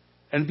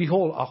 And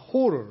behold, a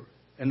horror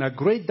and a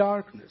great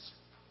darkness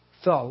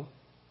fell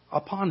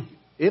upon him.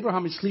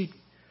 Abraham is sleeping.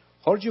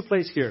 Hold your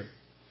place here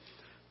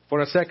for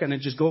a second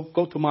and just go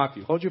to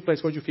Matthew. Hold your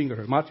place, hold your finger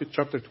here. Matthew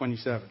chapter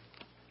 27.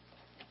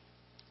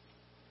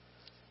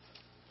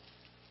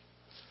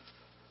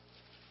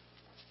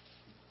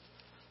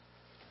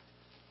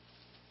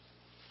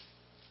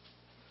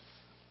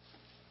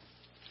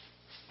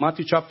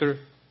 Matthew chapter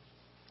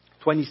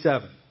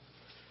 27.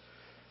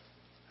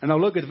 And now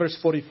look at verse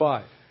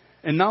 45.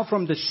 And now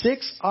from the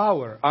 6th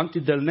hour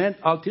until the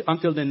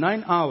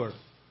 9th hour,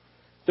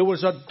 there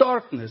was a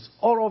darkness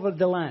all over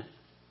the land.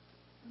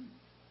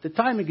 The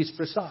timing is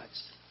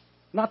precise.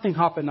 Nothing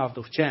happened out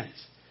of chance.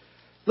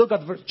 Look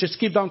at, just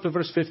skip down to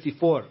verse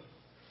 54.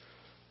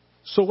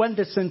 So when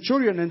the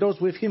centurion and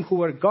those with him who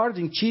were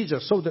guarding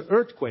Jesus saw the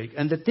earthquake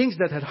and the things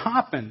that had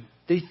happened,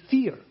 they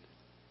feared.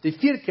 The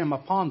fear came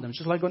upon them,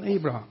 just like on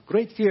Abraham.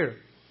 Great fear,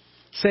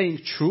 saying,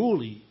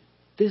 truly,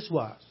 this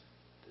was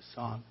the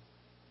Son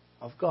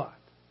of God.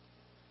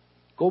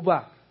 Go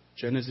back,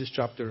 Genesis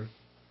chapter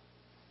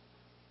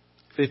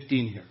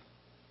 15 here.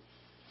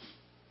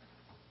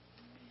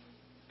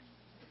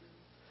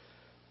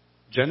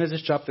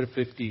 Genesis chapter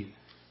 15.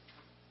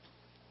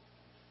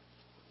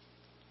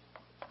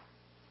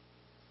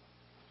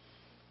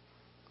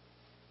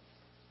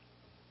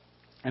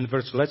 And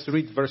let's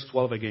read verse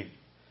 12 again.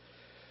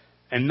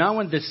 And now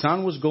when the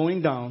sun was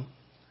going down,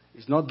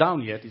 it's not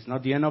down yet, it's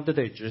not the end of the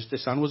day, just the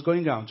sun was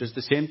going down, just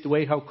the same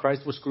way how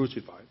Christ was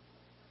crucified.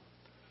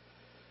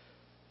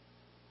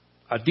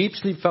 A deep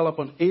sleep fell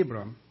upon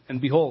Abram,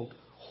 and behold,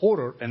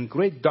 horror and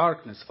great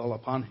darkness fell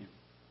upon him.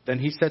 Then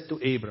he said to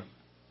Abram,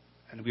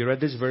 and we read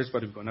this verse,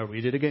 but we're going to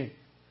read it again.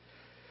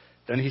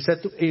 Then he said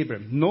to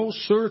Abram, know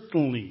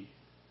certainly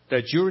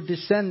that your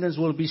descendants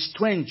will be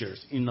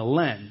strangers in a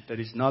land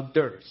that is not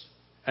theirs,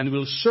 and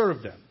will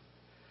serve them.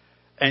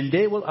 And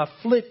they will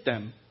afflict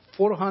them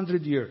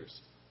 400 years.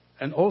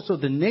 And also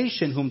the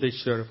nation whom they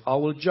serve I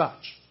will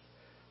judge.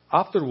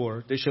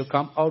 Afterward, they shall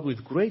come out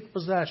with great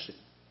possession.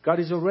 God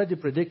is already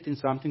predicting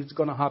something that's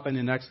going to happen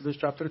in Exodus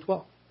chapter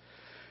 12.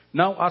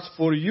 Now as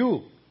for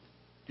you,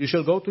 you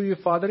shall go to your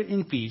father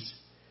in peace.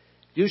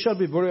 You shall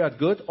be buried at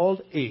good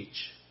old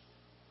age.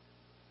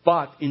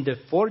 But in the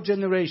 4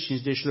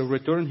 generations they shall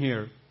return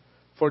here,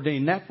 for the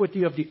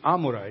iniquity of the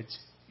Amorites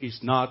is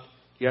not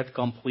yet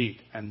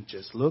complete. And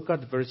just look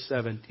at verse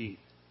 17.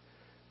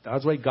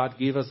 That's why God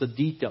gave us the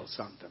details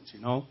sometimes, you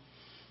know.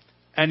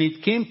 And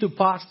it came to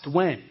pass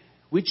when?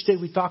 Which day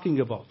we talking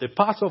about? The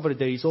Passover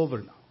day is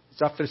over now.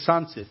 It's after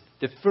sunset.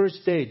 The first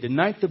day, the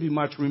night to be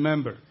much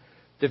remembered.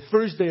 The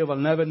first day of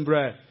unleavened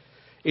bread.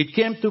 It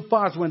came to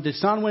pass when the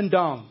sun went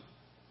down.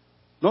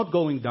 Not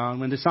going down.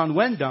 When the sun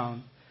went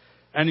down,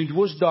 and it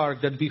was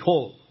dark, that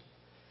behold,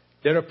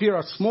 there appeared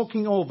a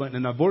smoking oven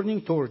and a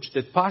burning torch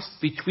that passed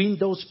between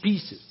those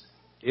pieces.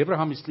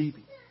 Abraham is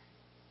sleeping.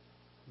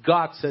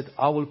 God said,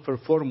 I will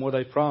perform what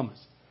I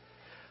promised.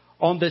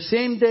 On the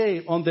same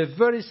day, on the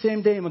very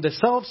same day, on the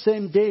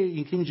self-same day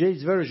in King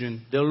James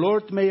Version, the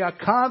Lord made a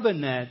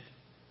covenant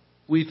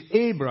with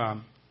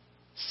Abraham,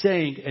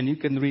 saying, and you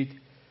can read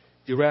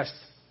the rest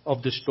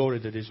of the story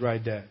that is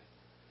right there.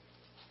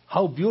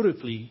 How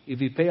beautifully,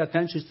 if we pay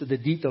attention to the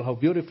detail, how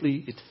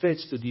beautifully it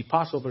fits to the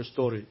Passover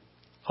story.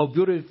 How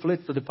beautifully it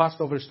fits to the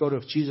Passover story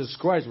of Jesus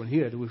Christ when he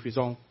had with his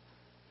own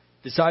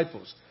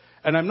disciples.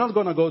 And I'm not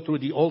going to go through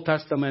the Old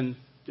Testament,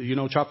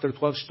 chapter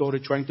 12 story,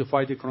 trying to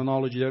find the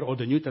chronology there, or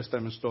the New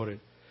Testament story.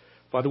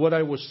 But what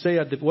I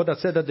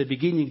said at the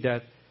beginning,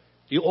 that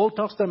the Old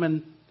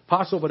Testament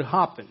Passover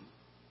happened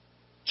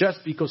just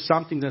because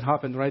something that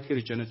happened right here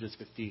in Genesis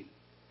 15.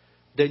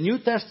 The New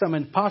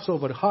Testament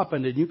Passover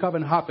happened, the New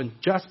Covenant happened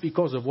just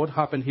because of what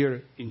happened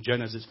here in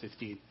Genesis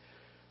 15.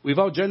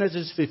 Without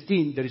Genesis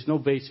 15, there is no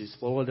basis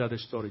for all the other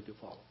story to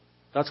follow.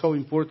 That's how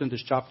important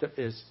this chapter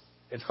is,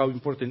 and how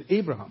important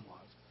Abraham was.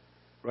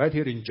 Right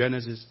here in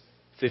Genesis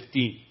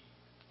 15.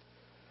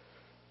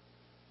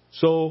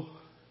 So,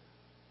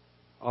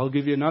 I'll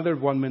give you another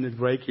 1-minute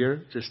break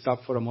here. Just stop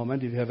for a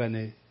moment if you have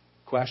any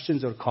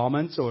questions or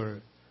comments, or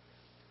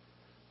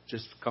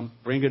just come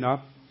bring it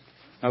up.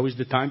 Now is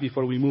the time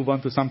before we move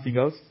on to something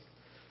else.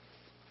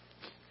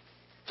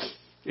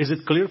 Is it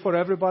clear for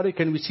everybody?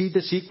 Can we see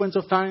the sequence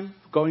of time?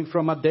 Going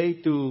from a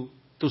day to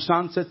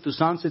sunset to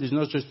sunset is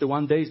not just the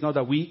one day, it's not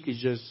a week,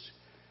 it's just,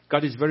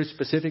 God is very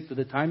specific to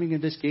the timing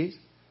in this case.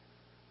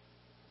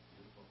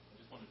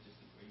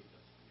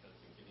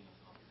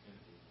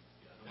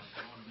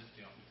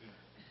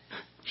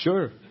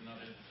 Sure.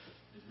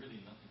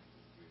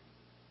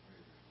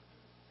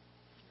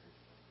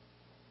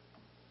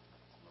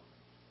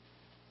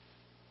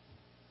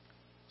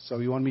 So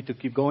you want me to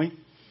keep going?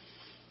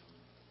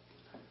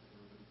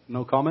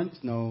 No comment?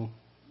 No.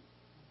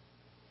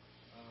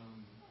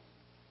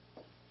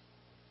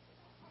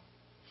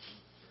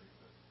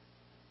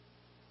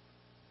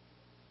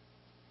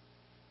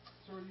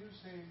 So are you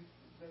saying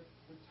that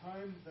the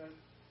time that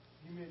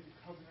he made the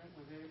covenant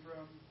with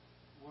Abram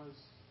was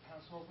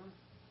Passover?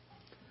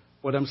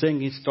 What I'm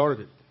saying is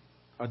started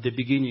at the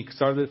beginning.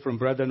 Started from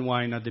bread and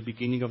wine at the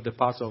beginning of the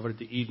Passover,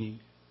 the evening,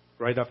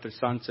 right after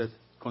sunset.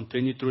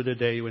 Continued through the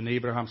day when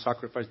Abraham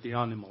sacrificed the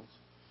animals,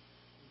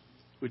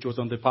 which was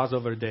on the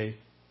Passover day.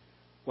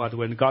 But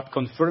when God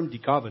confirmed the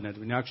covenant,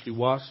 when he actually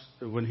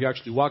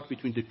walked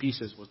between the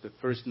pieces, was the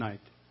first night,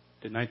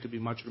 the night to be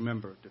much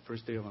remembered, the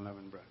first day of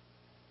unleavened bread.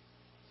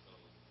 So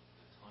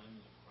the time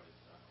of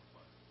Christ's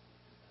sacrifice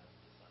is as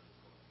the sun is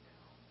going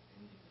down,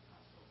 ending the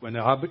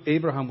Passover. When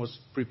Abraham was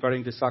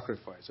preparing the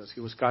sacrifice, as he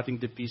was cutting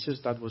the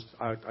pieces, that was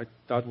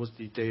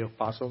the day of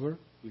Passover.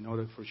 We know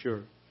that for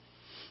sure.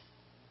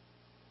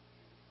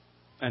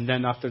 And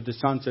then after the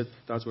sunset,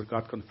 that's where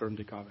God confirmed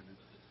the covenant.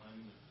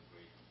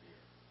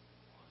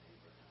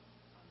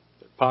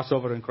 The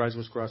Passover and Christ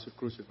was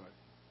crucified.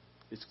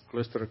 It's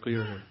crystal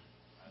clear here.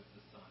 As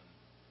the sun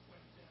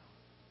went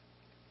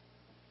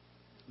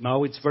down.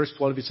 Now it's verse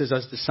 12. It says,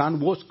 as the sun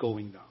was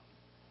going down.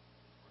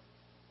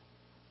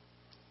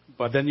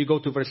 But then you go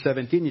to verse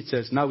 17. It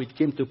says, now it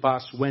came to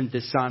pass when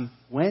the sun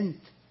went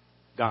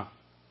down.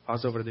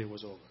 Passover day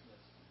was over.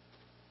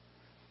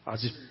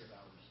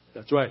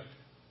 That's right.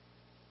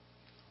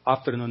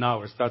 Afternoon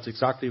hours. That's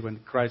exactly when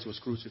Christ was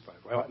crucified.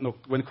 Well, no,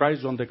 when Christ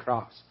was on the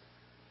cross.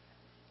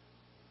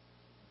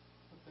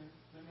 But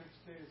the next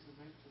day is the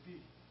night to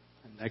be.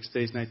 And next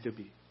day is night to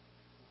be.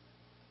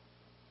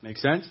 Make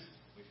sense?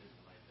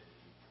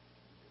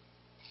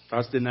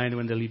 That's the night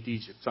when they left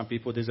Egypt. Some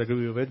people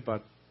disagree with it,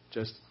 but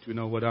just you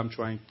know what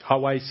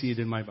how I see it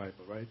in my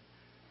Bible, right?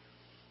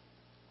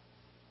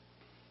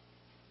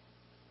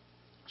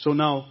 So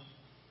now,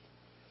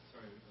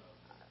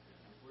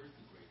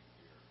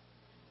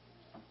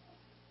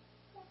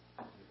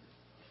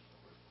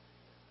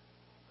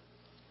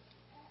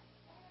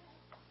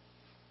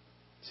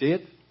 see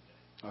it?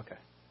 Okay.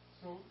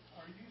 So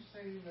are you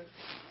saying that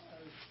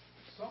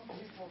some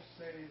people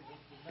say that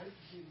the night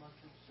to be much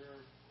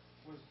observed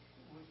was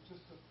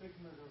just a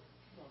figment of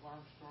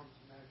Armstrong's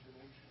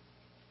imagination,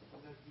 or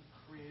that he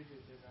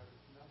created it out of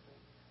nothing?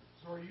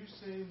 So are you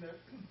saying that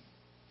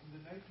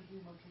the night to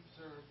be much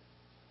observed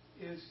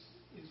is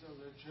a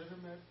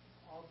legitimate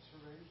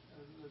observation,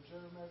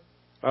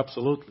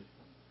 Absolutely.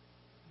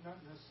 not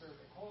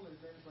necessarily holy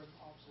day, but an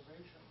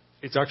observation?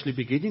 It's actually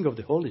beginning of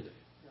the holy day.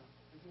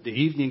 The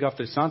evening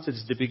after sunset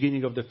is the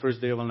beginning of the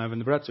first day of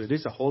unleavened bread, so it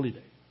is a holy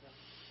day.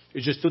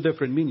 It's just two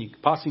different meanings.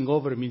 Passing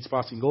over means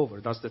passing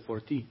over. That's the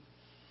 14. I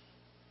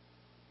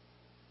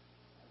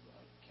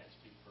can't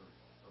speak for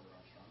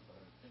Armstrong, but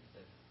I think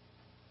that...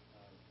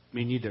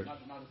 Me neither.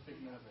 Not a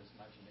figment of his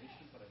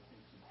imagination, but I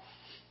think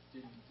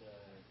he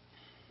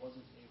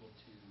wasn't able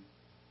to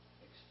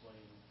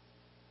explain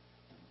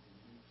the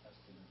New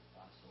Testament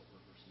Passover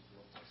versus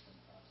the Old Testament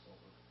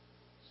Passover.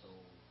 So...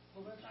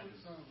 Well, that's what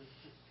some of his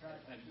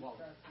detractors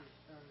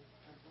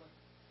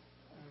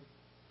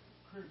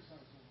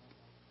criticize him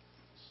about.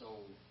 So,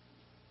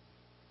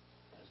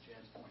 as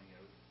Jan's pointing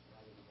out,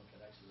 rather than look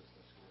at Exodus,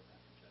 let's go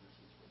back to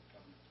Genesis where the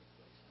covenant took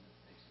place, and it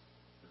makes it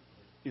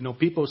clear. You know,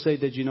 people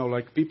say that,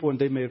 like people when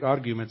they make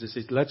arguments, they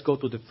say, let's go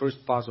to the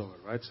first Passover,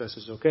 right? So I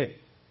says, okay.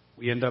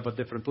 We end up at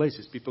different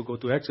places. People go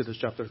to Exodus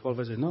chapter 12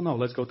 and say, no,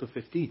 let's go to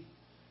 15.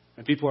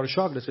 And people are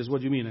shocked. They says, what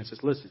do you mean? I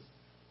says, listen,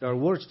 there are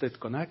words that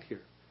connect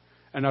here.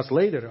 And as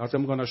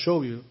I'm going to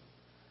show you,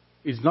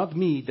 it's not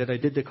me that I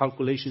did the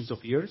calculations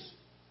of years.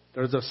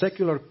 There's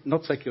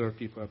not secular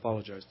people, I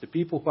apologize. The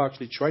people who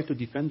actually try to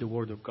defend the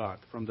Word of God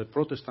from the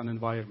Protestant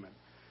environment.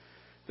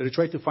 They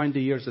try to find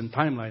the years and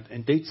timeline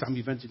and date some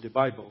events in the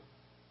Bible.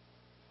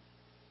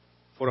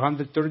 For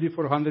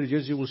 400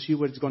 years, you will see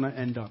where it's going to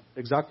end up.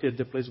 Exactly at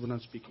the place what I'm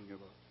speaking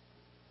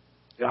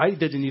about. I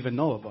didn't even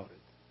know about it.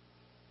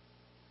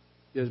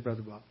 Yes,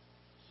 Brother Bob.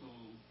 So,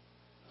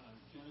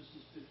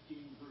 Genesis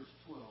 15, verse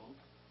 12.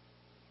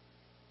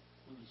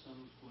 When the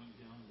sun was going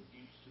down, the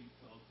deep sleep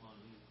fell upon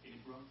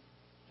Abram,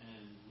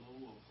 and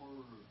lo, a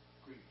horror of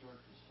great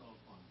darkness fell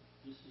upon him.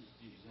 This is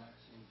the exact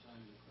same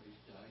time that Christ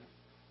died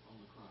on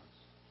the cross.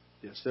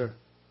 Yes, sir. Okay.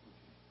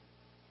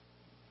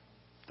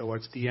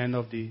 Towards the end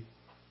of the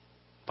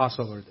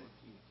Passover day.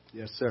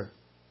 Yes, sir.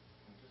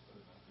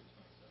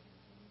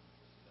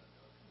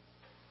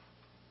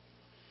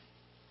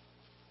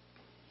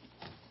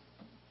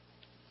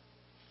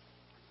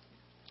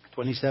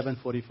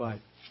 27:45.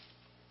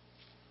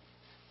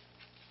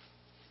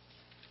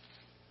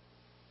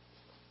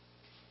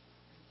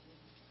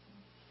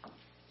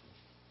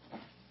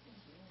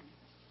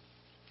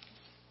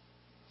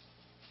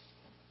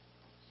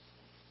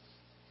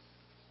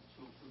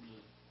 So from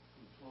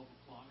 12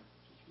 o'clock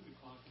to 3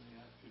 o'clock in the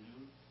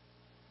afternoon,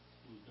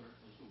 there was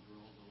darkness over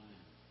all the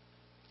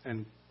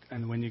land.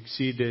 And when you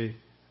see the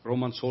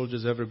Roman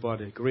soldiers,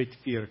 everybody, great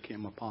fear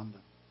came upon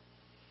them.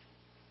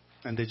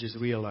 And they just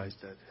realized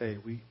that, hey,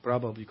 we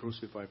probably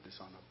crucified the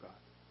Son of God.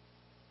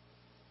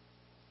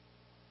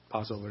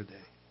 Passover day.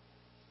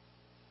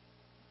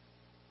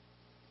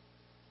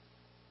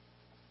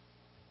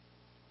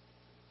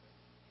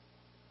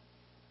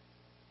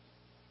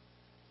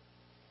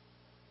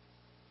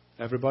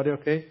 Everybody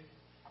okay?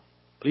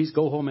 Please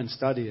go home and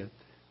study it.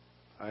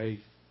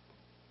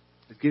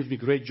 It gives me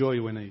great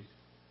joy when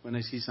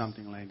I see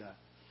something like that.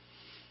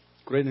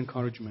 Great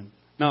encouragement.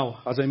 Now,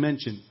 as I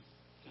mentioned,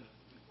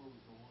 Before we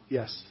go on,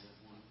 yes, I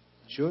have one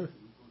thing. sure. Can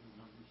we go to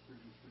Numbers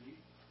 33,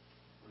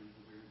 right at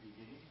the very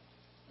beginning?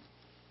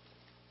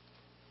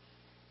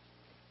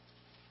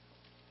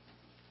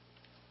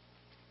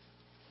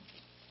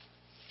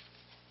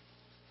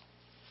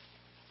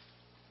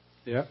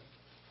 Yeah.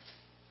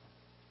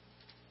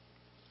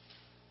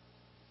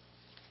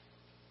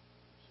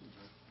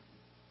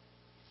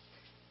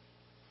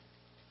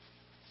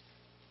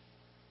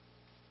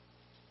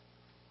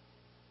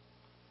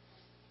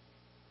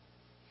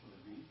 Shall I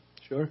read?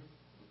 Sure.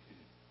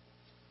 Okay.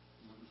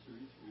 Numbers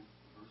 33,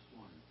 verse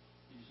 1.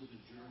 These are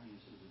the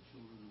journeys of the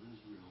children of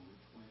Israel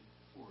which went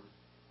forth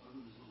out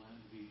of the land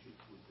of Egypt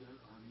with their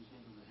armies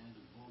under the hand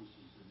of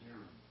Moses and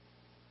Aaron.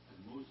 And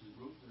Moses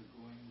wrote their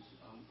goings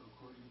out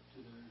according to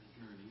their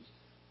journeys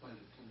by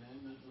the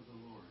commandment of the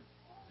Lord.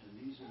 And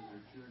these are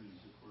their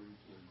journeys according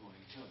to their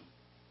goings out.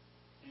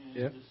 And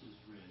Yep. this is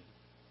read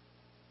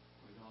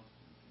quite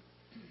often.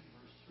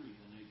 Verse 3.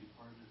 And they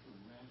departed from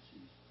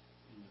Ramses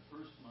in the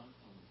first month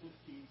on the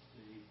 15th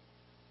day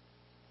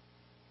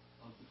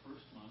of the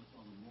first month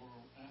on the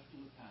morrow after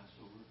the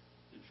Passover.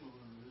 The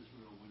children of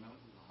Israel went out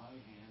with a high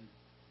hand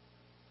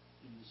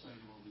in the sight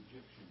of all the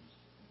Egyptians.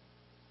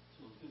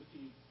 So the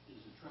 15th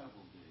is a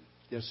travel day.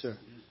 Yes, sir.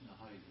 It isn't a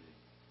high day.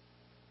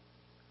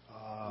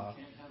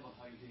 You can't have a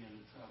high day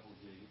and a travel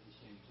day at the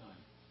same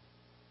time.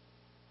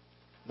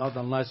 Not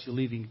unless you're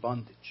leaving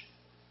bondage.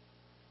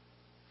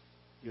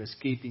 You're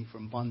escaping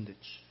from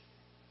bondage.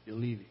 You're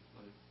leaving.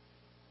 But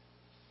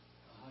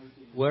a high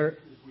day Where-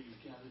 is where you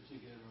gather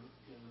together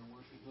and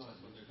worship God.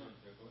 They're going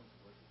to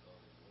worship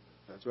God.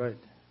 That's right.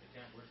 They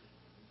can't worship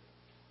Him.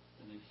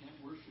 And they can't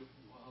worship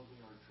while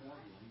they are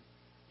traveling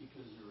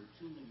because there are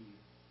too many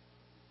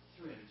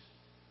threads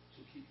to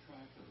keep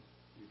track of.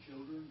 Your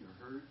children, your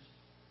herds,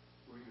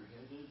 where you're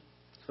headed.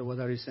 So what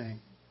are you saying?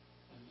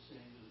 I'm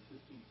saying that the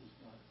 15th is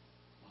not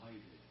a high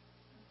day.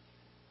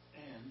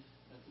 And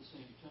at the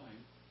same time,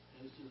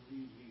 as they're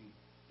leaving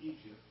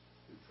Egypt,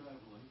 they're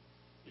traveling,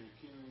 they're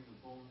carrying the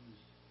bones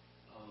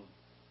of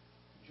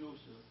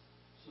Joseph,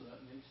 so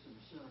that makes them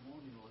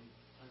ceremonially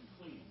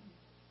unclean.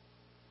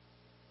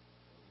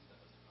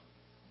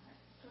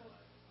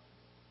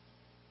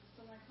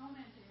 So my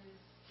comment is,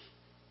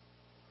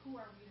 who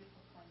are we to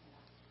proclaim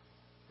that?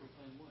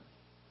 Proclaim what?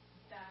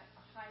 That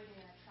a high day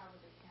and a travel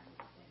day can't be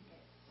the same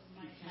day. So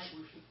You can't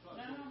worship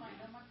God.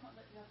 my point,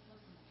 listen.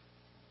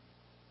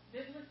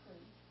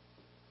 Biblically,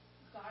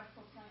 God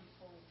proclaims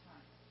holy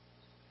time.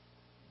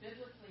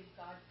 Biblically,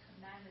 God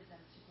commanded them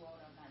to go out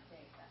on that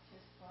day. That's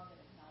His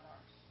prerogative, not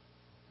ours.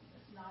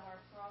 It's not our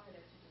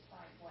prerogative to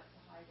decide what's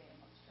a high day and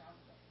what's travel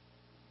day.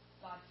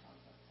 God tells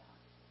us that.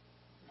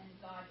 And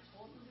God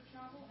told them to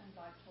travel, and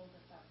God told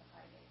us that's a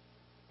high day.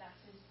 That's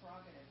His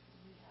prerogative.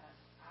 We have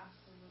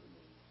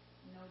absolutely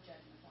no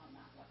judgment on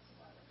that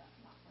whatsoever. That's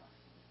not for us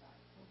to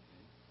decide.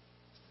 Okay.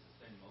 It's the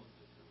same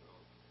Moses who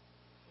wrote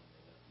when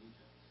they left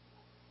Egypt.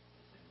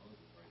 The same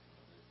Moses writes in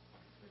Leviticus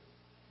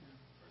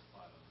 23, verse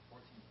 5. On the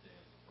 14th day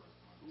of the first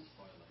month, the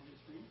twilight.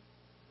 23?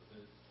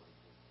 Leviticus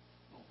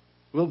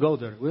 23. We'll go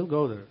there. We'll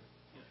go there.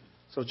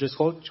 So just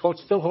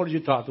still hold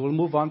your thought. We'll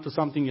move on to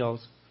something else.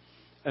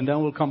 And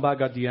then we'll come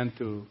back at the end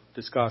to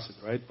discuss it,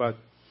 right? But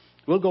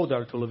we'll go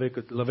there to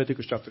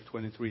Leviticus chapter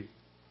 23.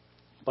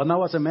 But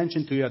now, as I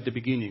mentioned to you at the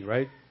beginning,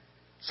 right?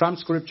 Some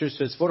scripture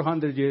says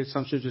 400 years,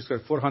 some scripture says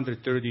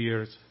 430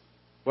 years.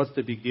 What's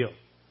the big deal?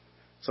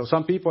 So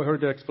some people heard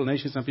the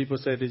explanation. Some people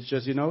said it's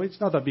just, it's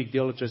not a big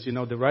deal. It's just,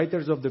 the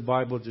writers of the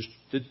Bible,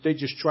 they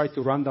just try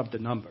to round up the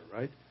number,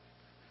 right?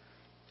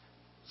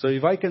 So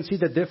if I can see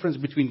the difference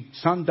between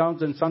sun down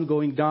and sun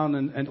going down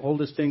and all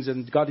these things,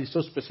 and God is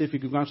so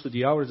specific when it comes to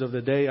the hours of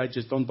the day, I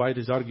just don't buy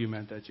this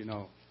argument that,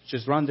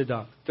 just round it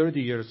up. 30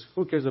 years.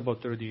 Who cares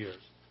about 30 years?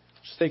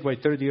 Just take away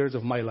 30 years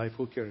of my life.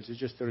 Who cares? It's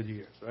just 30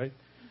 years, right?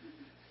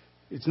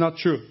 It's not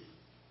true.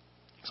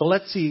 So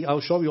let's see.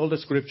 I'll show you all the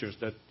scriptures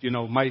that,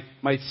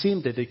 might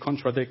seem that they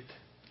contradict.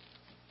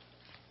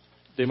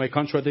 They might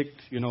contradict,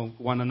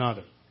 one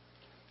another.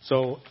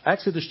 So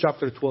Exodus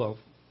chapter 12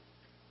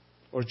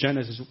 or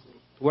Genesis.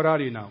 Where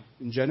are you now?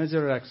 In Genesis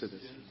or Exodus?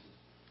 Genesis.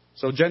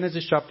 So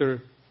Genesis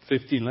chapter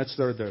 15. Let's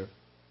start there.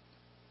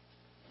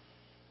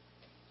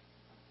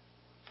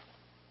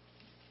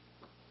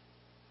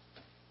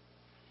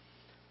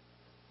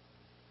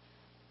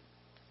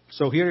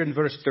 So here in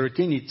verse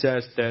 13 it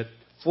says that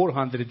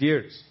 400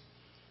 years.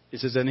 It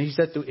says, and he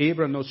said to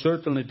Abraham, no,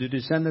 certainly the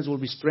descendants will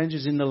be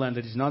strangers in the land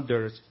that is not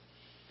theirs.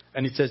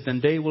 And it says, then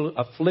they will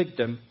afflict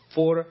them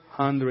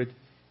 400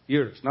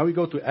 years. Now we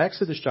go to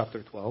Exodus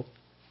chapter 12.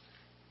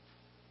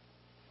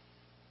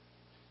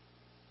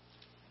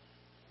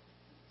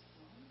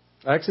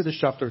 Exodus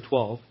chapter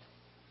 12.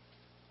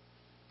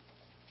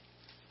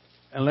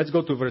 And let's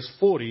go to verse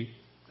 40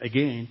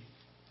 again.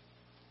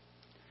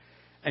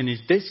 And in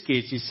this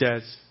case, he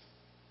says,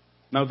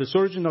 now the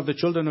sojourn of the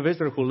children of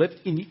Israel who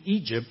lived in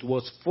Egypt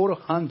was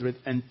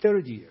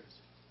 430 years.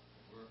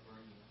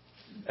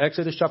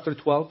 Exodus chapter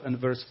 12 and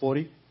verse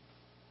 40.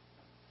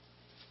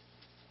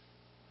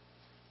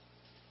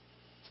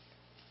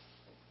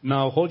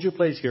 Now hold your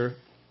place here.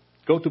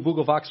 Go to book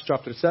of Acts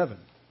chapter 7.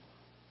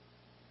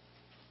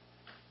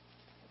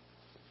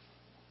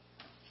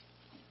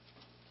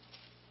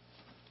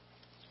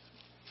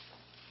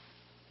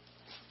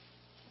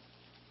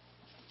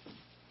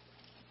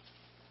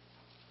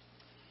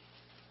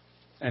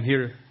 And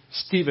here,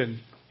 Stephen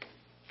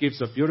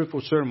gives a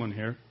beautiful sermon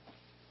here.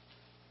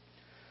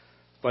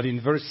 But in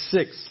verse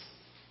 6,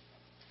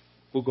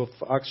 book of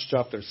Acts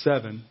chapter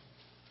 7,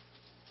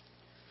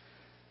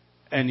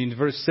 and in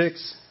verse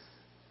 6,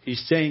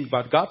 he's saying,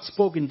 but God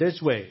spoke in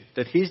this way,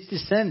 that his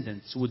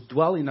descendants would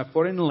dwell in a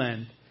foreign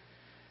land,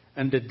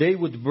 and that they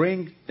would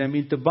bring them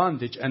into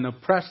bondage and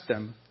oppress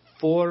them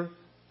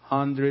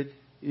 400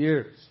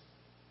 years.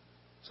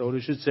 So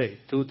we should say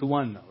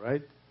 2-1 now,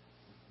 right?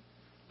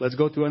 Let's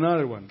go to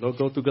another one. Let's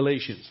go to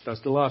Galatians.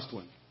 That's the last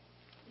one.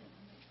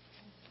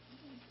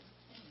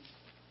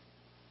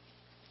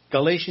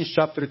 Galatians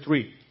chapter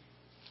 3.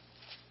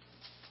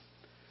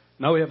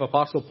 Now we have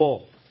Apostle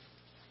Paul.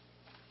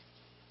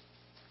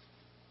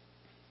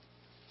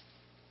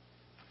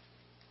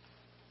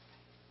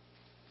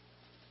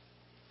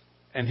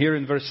 And here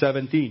in verse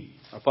 17,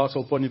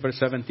 Apostle Paul in verse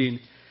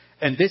 17,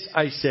 and this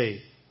I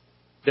say,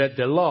 that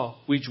the law,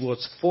 which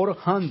was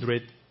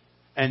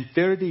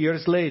 430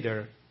 years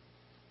later,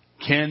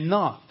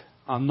 cannot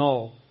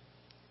annul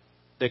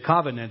the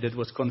covenant that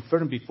was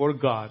confirmed before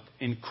God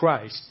in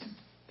Christ,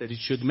 that it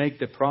should make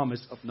the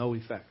promise of no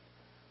effect.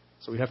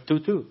 So we have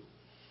 2-2.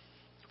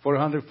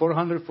 400,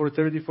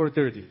 430,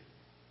 430.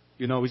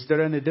 You know, is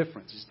there any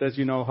difference? It says,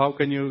 you know, how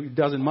can you, it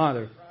doesn't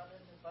matter.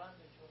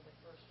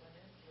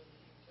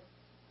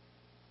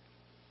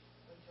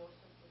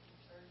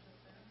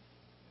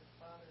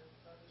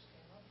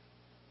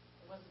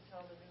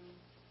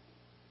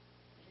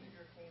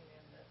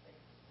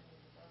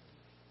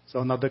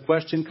 So now the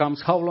question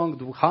comes, how long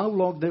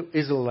the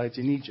Israelites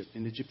in Egypt,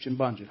 in Egyptian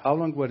bondage, how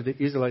long were the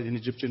Israelites in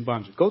Egyptian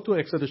bondage? Go to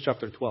Exodus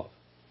chapter 12.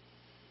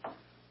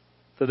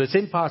 So the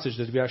same passage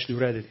that we actually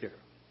read it here.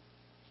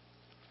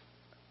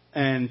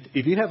 And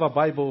if you have a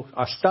Bible,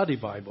 a study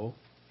Bible,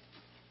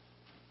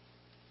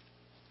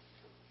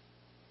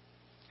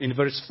 in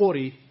verse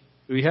 40,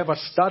 we have a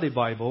study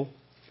Bible.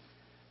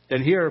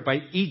 Then here by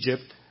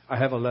Egypt, I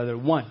have a letter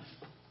 1.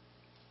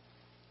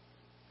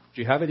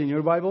 Do you have it in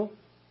your Bible?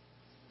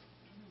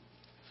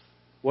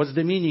 What's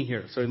the meaning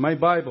here? So in my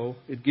Bible,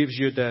 it gives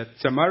you that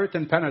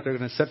Samaritan Pentateuch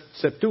and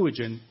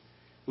Septuagint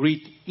read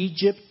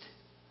Egypt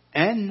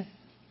and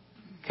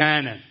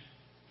Canaan.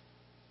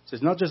 So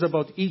it's not just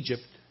about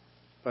Egypt,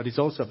 but it's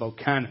also about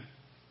Canaan.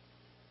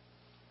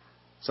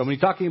 So when you're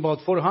talking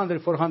about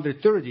 400,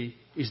 430,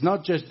 it's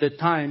not just the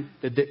time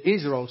that the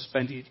Israel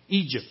spent in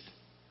Egypt.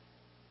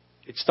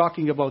 It's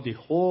talking about the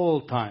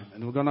whole time,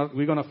 and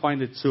we're gonna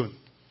find it soon.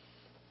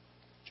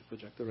 Is your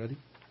projector ready?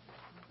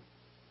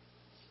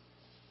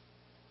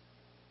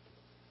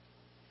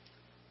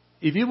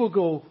 If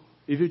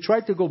you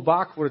try to go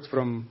backwards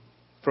from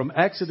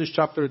Exodus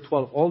chapter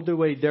 12 all the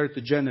way there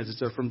to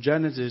Genesis, or from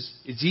Genesis,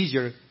 it's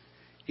easier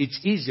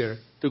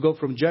to go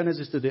from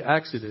Genesis to the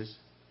Exodus.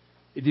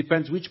 It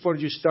depends which part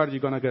you start, you're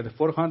going to get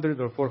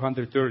 400 or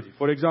 430.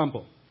 For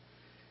example,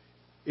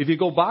 if you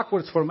go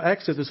backwards from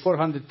Exodus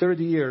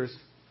 430 years,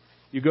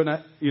 you're going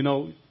to,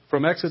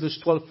 from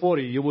Exodus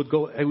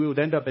 12:40, we would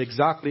end up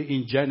exactly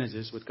in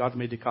Genesis with God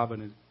made the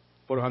covenant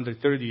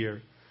 430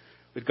 years.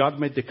 But God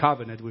made the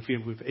covenant with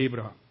him, with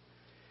Abraham.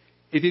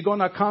 If you're going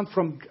to count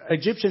from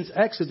Egyptians'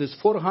 Exodus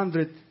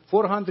 400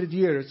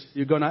 years,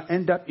 you're going to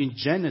end up in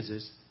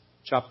Genesis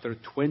chapter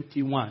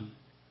 21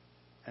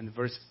 and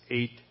verse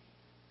 8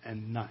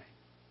 and 9.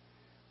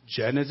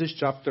 Genesis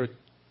chapter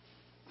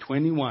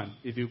 21.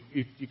 If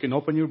you can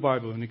open your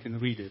Bible and you can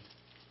read it.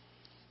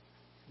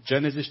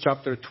 Genesis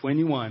chapter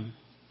 21.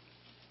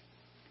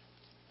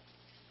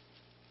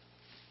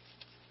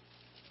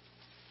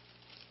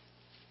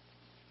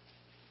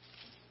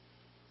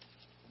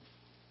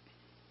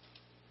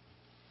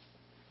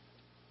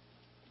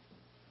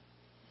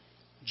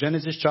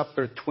 Genesis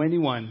chapter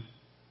 21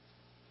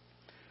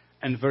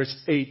 and verse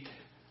 8.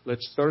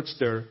 Let's start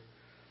there.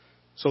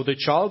 So the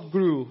child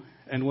grew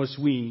and was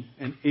weaned,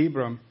 and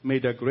Abram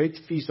made a great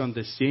feast on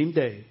the same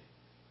day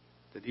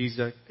that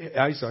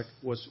Isaac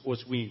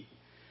was weaned.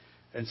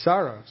 And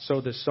Sarah saw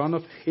the son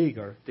of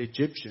Hagar, the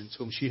Egyptians,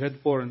 whom she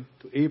had borne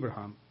to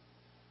Abraham.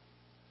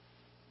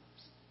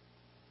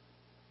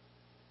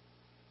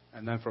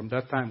 And then from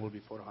that time will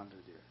be 400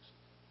 years.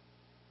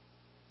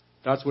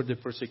 That's where the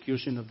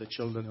persecution of the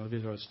children of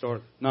Israel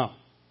started. Now,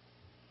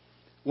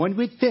 when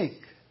we think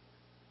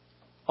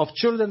of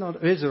children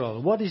of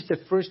Israel, what is the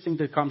first thing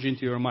that comes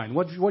into your mind?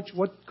 What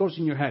goes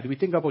in your head? We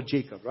think about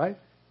Jacob, right?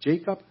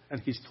 Jacob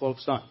and his 12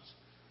 sons.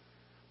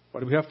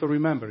 But we have to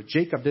remember,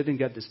 Jacob didn't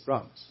get this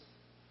promise.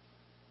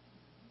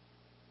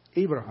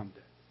 Abraham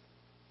did.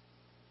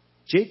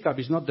 Jacob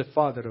is not the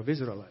father of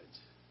Israelites.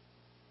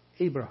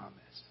 Abraham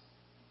is.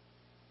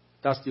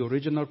 That's the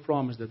original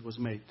promise that was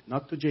made,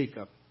 not to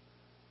Jacob.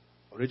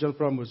 Original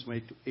promise was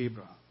made to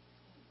Abraham.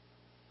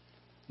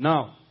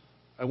 Now,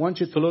 I want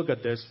you to look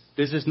at this.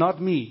 This is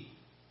not me.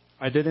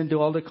 I didn't do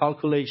all the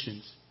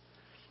calculations.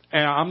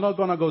 And I'm not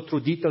going to go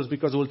through details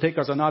because it will take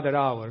us another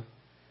hour.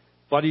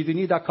 But if you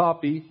need a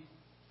copy,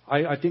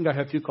 I think I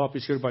have a few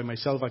copies here by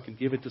myself. I can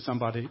give it to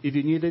somebody. If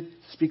you need it,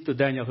 speak to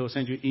Daniel. He'll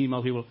send you an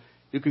email.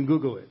 You can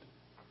Google it.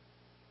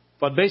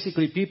 But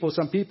basically,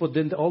 some people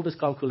did all these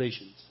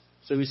calculations.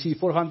 So we see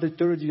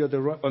 430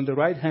 on the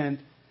right hand,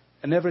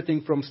 and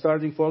everything from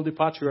starting for all the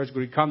patriarchs,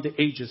 we count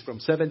the ages from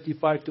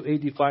 75 to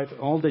 85,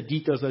 all the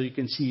details that you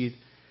can see it.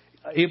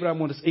 Abraham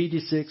was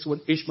 86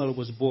 when Ishmael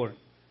was born.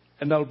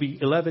 And that will be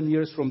 11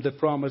 years from the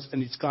promise,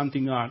 and it's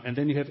counting on. And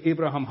then you have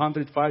Abraham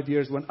 105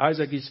 years when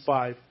Isaac is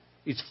 5.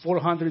 It's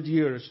 400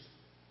 years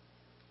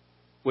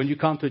when you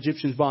count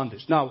Egyptian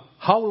bondage. Now,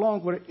 how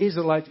long were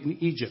Israelites in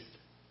Egypt?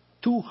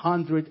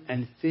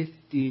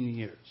 215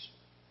 years.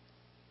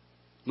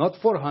 Not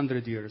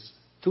 400 years.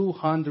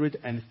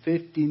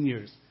 215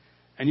 years.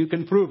 And you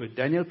can prove it.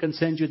 Daniel can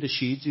send you the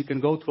sheets. You can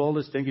go through all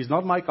this thing. It's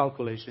not my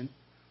calculation.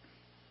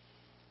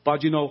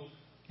 But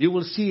you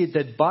will see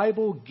that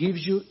Bible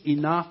gives you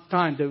enough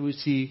time that we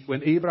see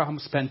when Abraham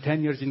spent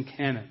 10 years in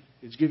Canaan.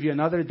 It gives you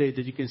another date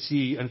that you can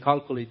see and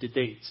calculate the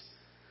dates.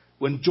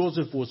 When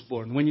Joseph was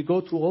born. When you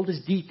go through all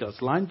these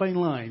details, line by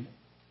line.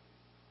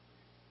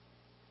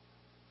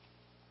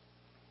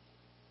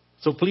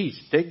 So please,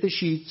 take the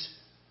sheets,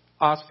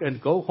 ask,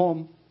 and go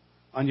home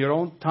on your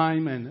own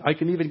time. And I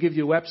can even give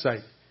you a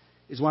website.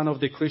 It's one of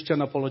the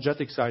Christian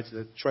apologetic sites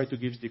that try to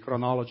give the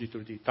chronology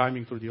to the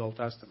timing through the Old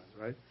Testament,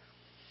 right?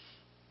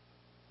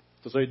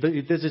 So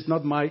this is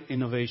not my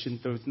innovation.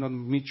 So it's not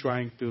me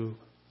trying to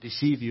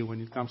deceive you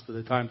when it comes to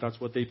the time. That's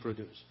what they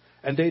produce.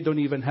 And they don't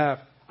even have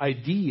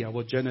idea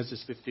what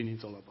Genesis 15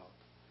 is all about.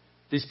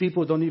 These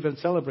people don't even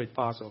celebrate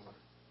Passover.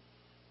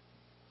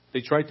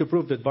 They try to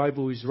prove that the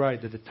Bible is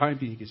right, that the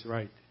timing is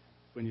right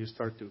when you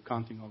start to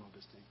counting all of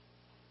these things.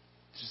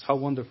 This is how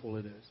wonderful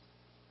it is.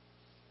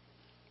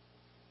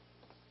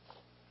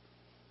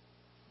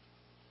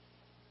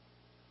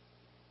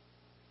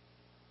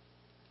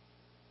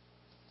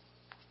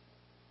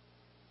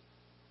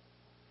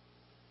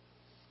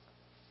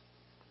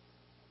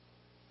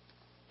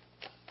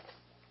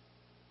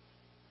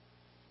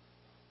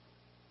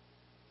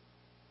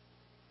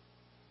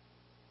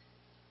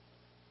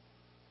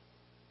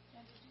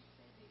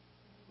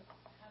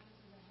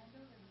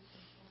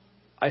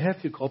 I have a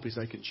few copies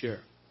I can share.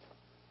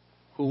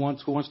 Who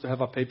wants to have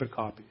a paper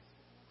copy?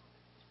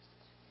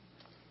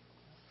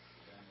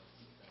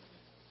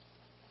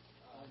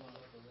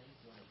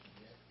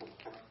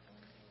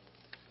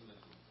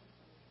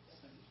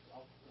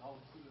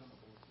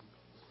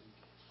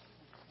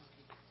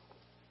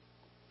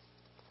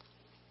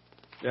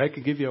 Yeah, I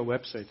can give you a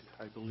website.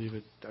 I believe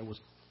it.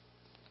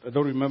 I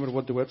don't remember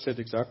what the website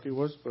exactly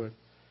was, but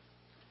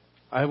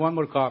I have one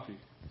more copy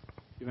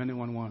if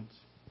anyone wants.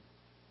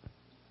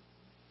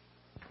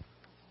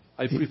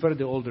 I prefer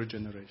the older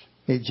generation.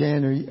 Hey,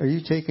 Jan, are you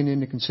taking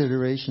into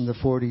consideration the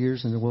 40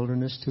 years in the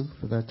wilderness, too,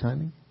 for that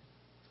timing?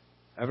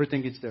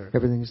 Everything is there.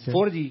 Everything is there.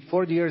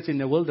 40 years in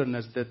the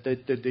wilderness that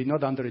they're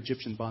not under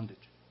Egyptian bondage.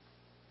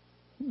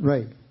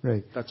 Right.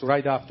 That's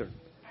right after.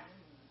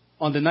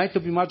 On the night to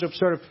be much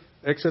observed,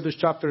 Exodus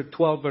chapter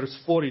 12, verse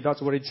 40,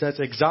 that's what it says,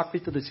 exactly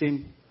to the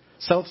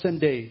same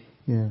day.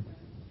 Yeah.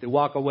 They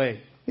walk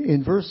away.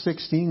 In verse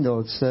 16, though,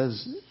 it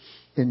says,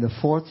 in the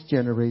fourth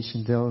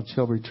generation thou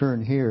shalt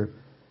return here.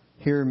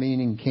 Here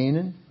meaning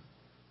Canaan?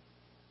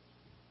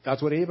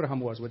 That's what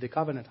Abraham was, where the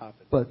covenant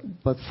happened.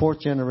 But 4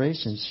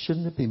 generations,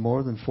 shouldn't it be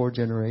more than 4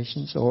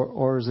 generations?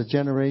 Or is a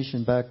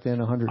generation back then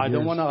 100 years? I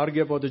don't want to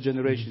argue about the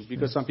generations,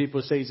 because some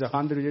people say it's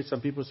 100 years,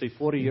 some people say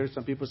 40 years,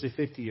 some people say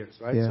 50 years,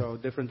 right? Yeah. So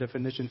different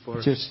definition for...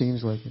 It just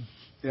seems like it.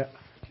 Yeah.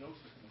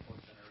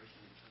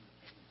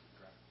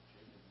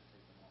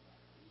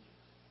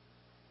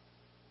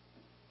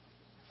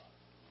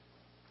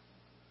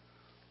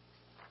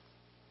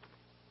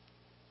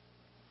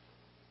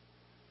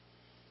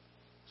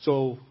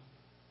 So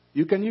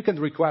you can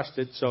request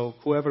it. So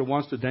whoever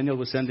wants to, Daniel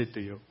will send it to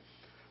you.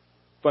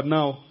 But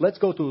now let's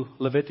go to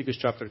Leviticus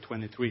chapter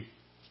 23.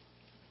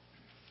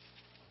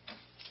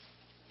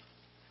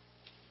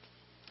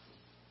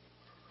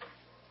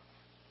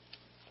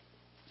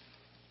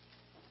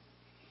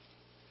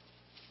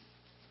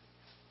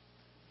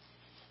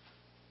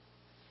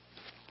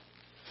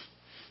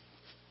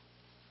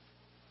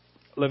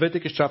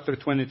 Leviticus chapter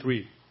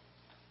 23.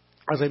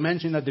 As I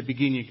mentioned at the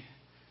beginning,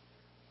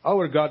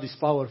 our God is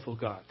powerful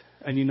God.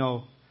 And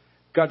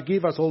God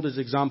gave us all these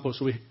examples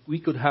so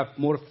we could have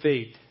more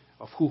faith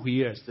of who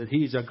He is, that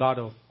He is a God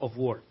of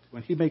word.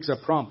 When He makes a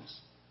promise,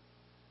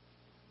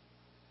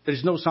 there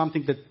is no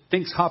something that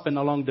things happen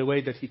along the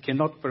way that He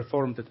cannot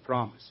perform that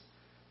promise.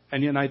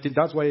 And I think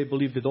that's why I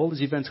believe that all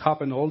these events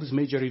happen, all these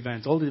major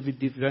events, all the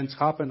events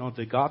happen on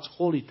the God's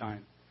holy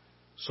time.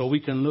 So we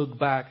can look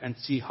back and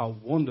see how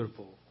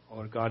wonderful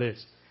our God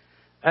is.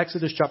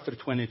 Exodus chapter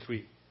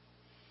 23.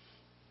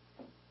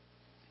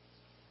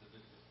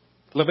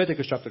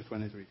 Leviticus chapter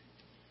 23.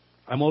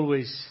 I'm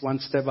always one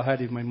step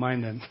ahead in my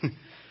mind then.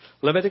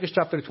 Leviticus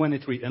chapter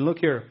 23. And look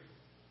here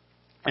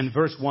in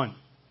verse 1.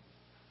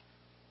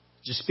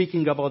 Just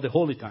speaking about the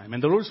holy time.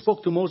 And the Lord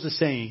spoke to Moses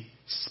saying,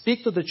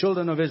 speak to the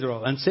children of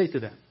Israel and say to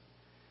them,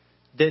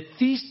 the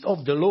feast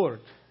of the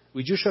Lord,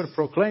 which you shall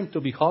proclaim to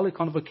be holy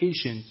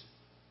convocations,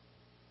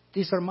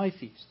 these are my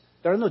feasts.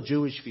 They are not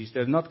Jewish feasts.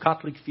 They are not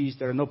Catholic feasts.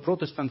 They are not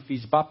Protestant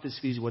feasts,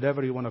 Baptist feasts,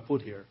 whatever you want to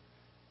put here.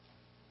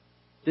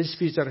 These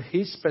feasts are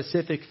His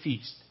specific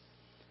feast.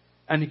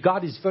 And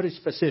God is very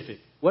specific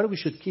where we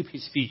should keep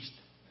His feast.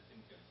 I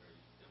think that's already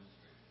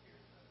demonstrated here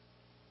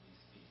that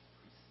these feasts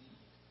precede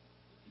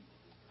the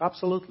people.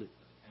 Absolutely.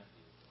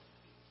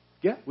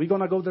 Yeah, we're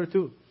going to go there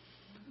too.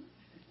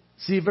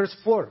 See verse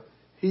 4.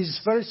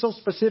 He's very so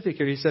specific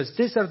here. He says,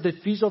 these are the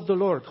feasts of the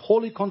Lord,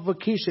 holy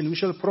convocation. We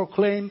shall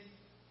proclaim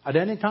at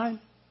any time.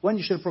 When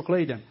you shall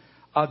proclaim them?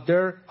 At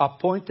their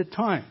appointed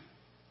time.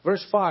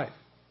 Verse 5.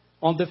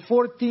 On the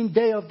 14th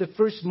day of the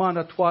first month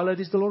at twilight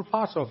is the Lord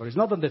Passover. It's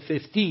not on the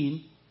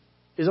 15th.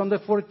 It's on the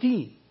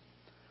 14th.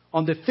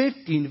 On the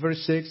 15th,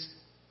 verse 6.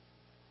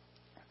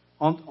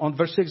 On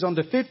verse 6, on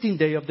the 15th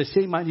day of the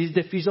same month is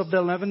the feast of the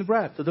unleavened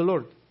bread to the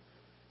Lord.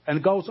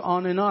 And goes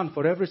on and on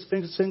for every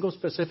single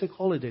specific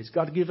holidays.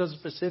 God gives us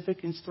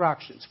specific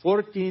instructions.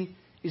 14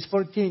 is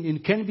 14.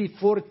 It can be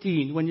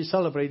 14 when you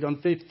celebrate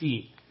on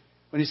 15.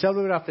 When you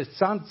celebrate after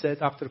sunset,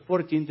 after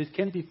 14, it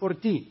can be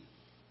 14.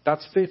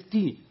 That's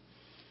 15.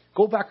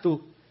 Go back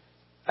to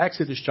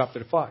Exodus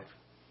chapter 5.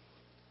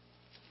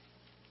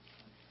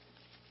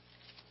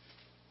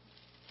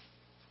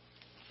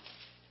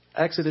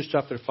 Exodus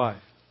chapter 5.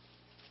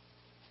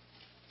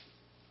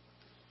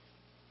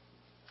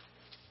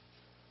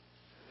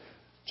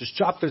 Just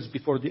chapters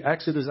before the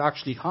Exodus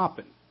actually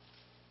happened.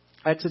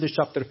 Exodus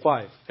chapter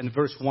 5 and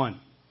verse 1.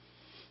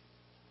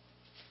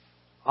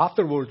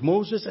 Afterward,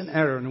 Moses and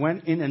Aaron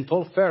went in and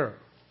told Pharaoh,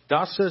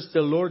 thus says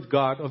the Lord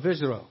God of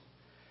Israel,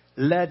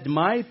 let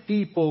my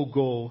people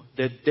go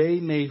that they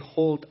may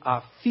hold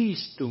a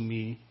feast to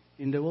me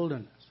in the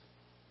wilderness.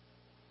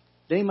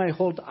 They may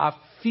hold a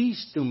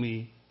feast to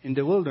me in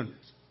the wilderness.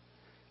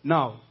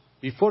 Now,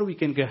 before we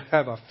can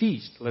have a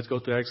feast, let's go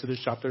to Exodus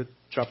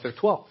chapter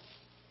 12.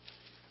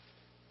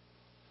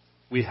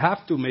 We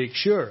have to make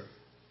sure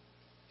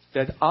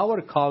that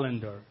our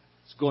calendar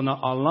is going to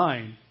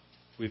align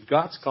with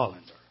God's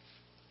calendar.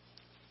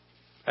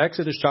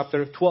 Exodus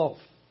chapter 12.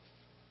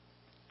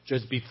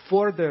 Just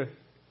before the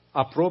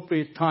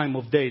appropriate time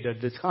of day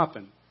that this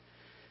happened.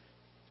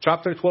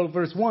 Chapter 12,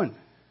 verse 1.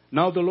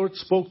 Now the Lord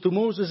spoke to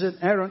Moses and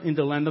Aaron in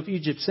the land of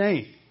Egypt,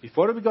 saying,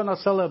 before we're going to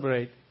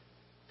celebrate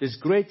this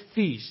great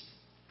feast,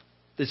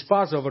 this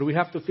Passover, we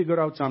have to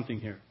figure out something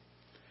here.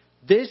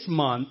 This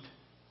month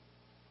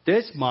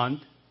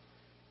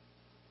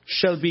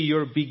shall be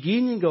your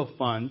beginning of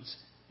months.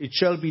 It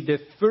shall be the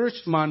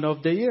first month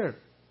of the year.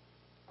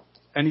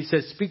 And he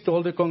says, speak to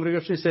all the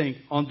congregation, saying,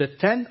 on the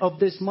 10th of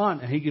this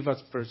month, and he gives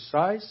us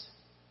precise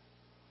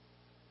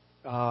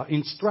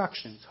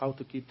instructions how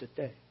to keep the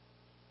day.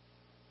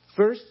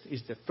 First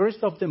is the first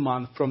of the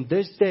month. From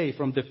this day,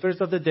 from the first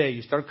of the day,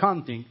 you start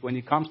counting. When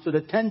it comes to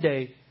the 10th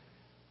day,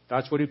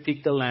 that's where you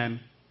pick the lamb.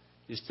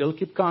 You still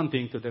keep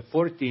counting to the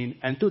 14th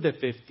and to the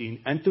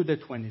 15th and to the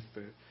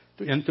 21st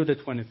and to the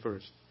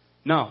 21st.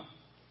 Now,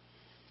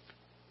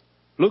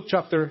 Luke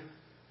chapter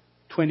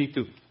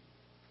 22.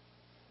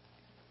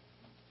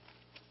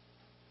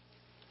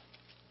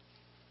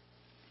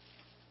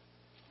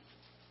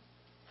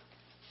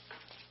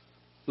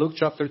 Luke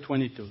chapter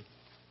 22.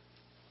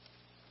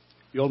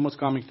 You're almost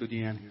coming to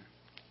the end here.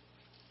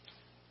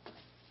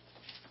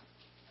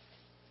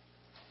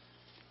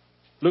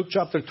 Luke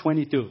chapter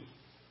 22.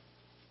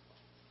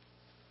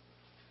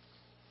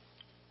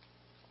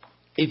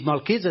 If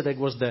Melchizedek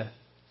was the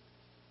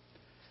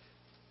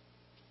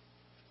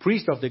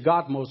priest of the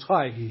God Most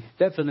High, he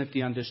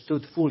definitely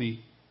understood fully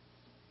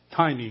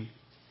timing,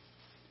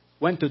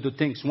 when to do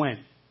things when.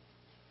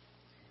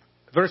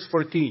 Verse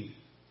 14.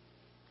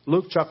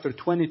 Luke chapter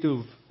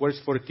 22, verse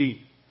 14.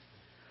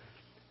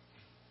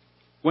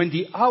 When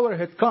the hour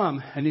had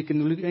come, and you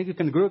can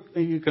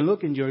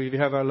look in your, if you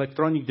have an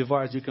electronic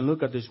device, you can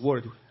look at this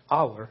word,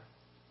 hour.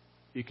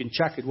 You can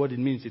check it, what it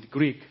means in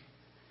Greek.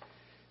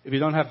 If you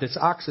don't have this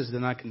access,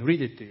 then I can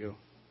read it to you.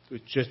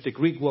 It's just the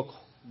Greek word,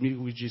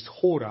 which is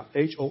hora,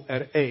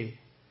 H-O-R-A,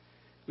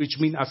 which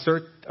means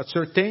a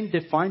certain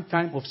defined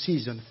time of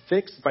season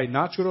fixed by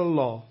natural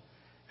law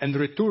and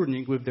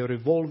returning with the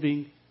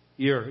revolving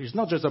year. It's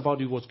not just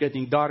about it was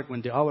getting dark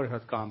when the hour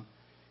had come.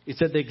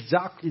 It's at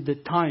exactly the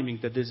timing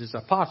that this is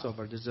a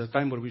Passover. This is a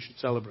time where we should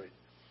celebrate.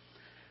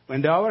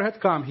 When the hour had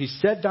come, he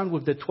sat down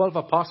with the 12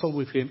 apostles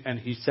with him, and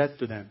he said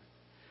to them,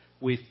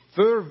 with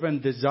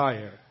fervent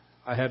desire,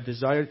 I have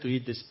desired to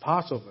eat this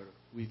Passover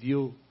with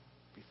you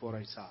before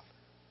I suffer.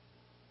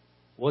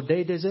 What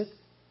date is it?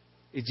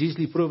 It's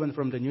easily proven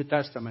from the New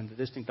Testament that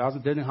this thing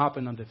didn't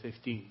happen on the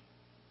 15th.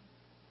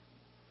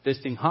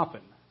 This thing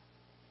happened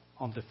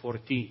on the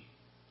 14th.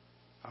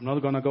 I'm not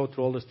going to go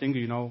through all this thing,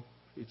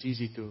 it's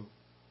easy to.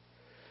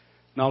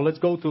 Now let's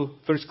go to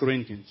 1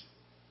 Corinthians,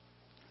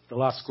 the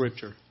last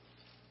scripture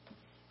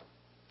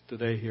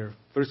today here.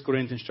 1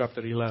 Corinthians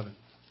chapter 11.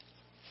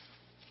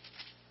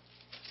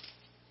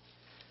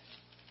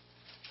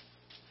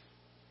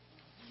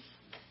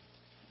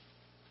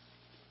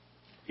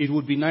 It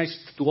would be nice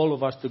to all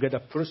of us to get a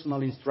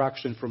personal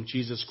instruction from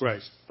Jesus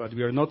Christ, but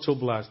we are not so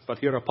blessed. But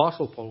here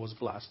Apostle Paul was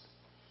blessed.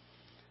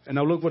 And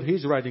now look what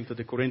he's writing to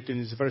the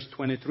Corinthians, verse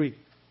 23.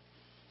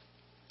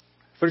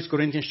 1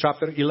 Corinthians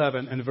chapter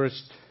 11 and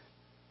verse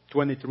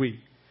 23.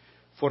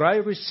 For I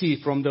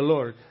received from the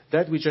Lord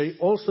that which I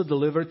also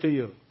delivered to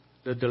you,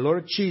 that the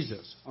Lord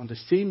Jesus, on the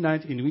same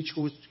night in which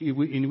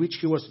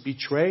he was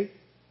betrayed,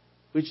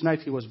 which night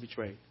he was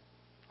betrayed?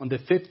 On the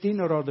 15th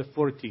or on the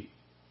 14th?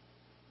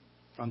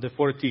 On the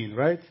 14th,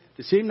 right?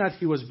 The same night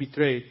he was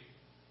betrayed,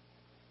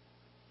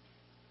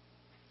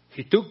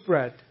 he took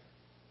bread,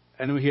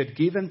 and when he had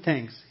given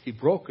thanks, he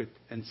broke it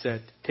and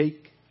said,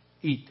 take,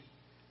 eat.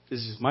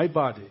 This is my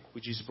body,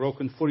 which is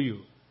broken for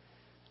you.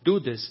 Do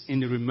this in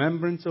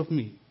remembrance of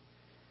me.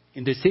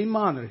 In the same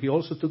manner, he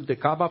also took the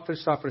cup after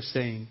supper,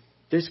 saying,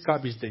 this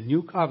cup is the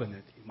new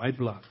covenant in my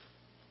blood.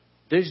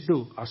 This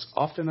do as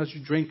often as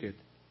you drink it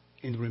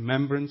in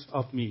remembrance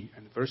of me.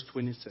 And verse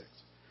 26.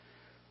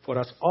 For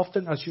as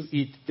often as you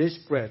eat this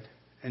bread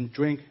and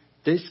drink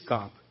this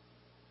cup,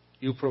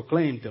 you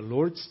proclaim the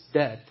Lord's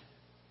death,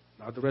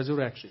 not the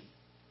resurrection.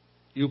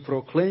 You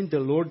proclaim the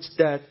Lord's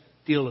death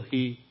till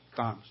he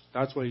comes.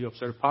 That's why you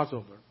observe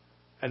Passover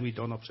and we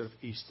don't observe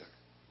Easter.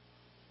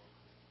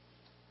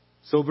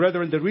 So,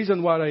 brethren, the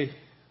reason why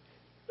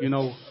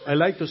I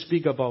like to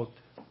speak about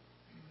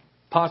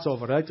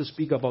Passover, I like to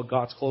speak about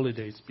God's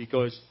holidays,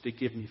 because they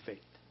give me faith.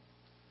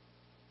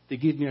 They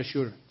give me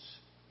assurance.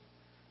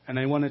 And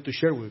I wanted to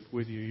share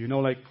with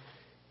you,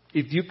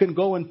 if you can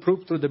go and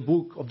prove through the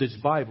book of this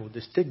Bible,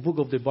 this thick book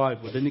of the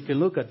Bible, then you can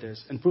look at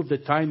this and prove the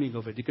timing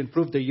of it. You can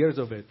prove the years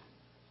of it.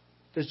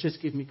 This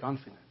just give me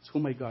confidence who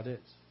my God is.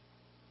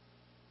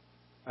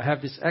 I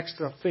have this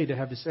extra faith. I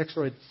have this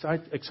extra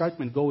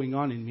excitement going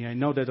on in me. I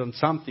know that on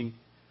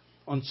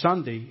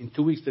Sunday, in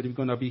 2 weeks, that we're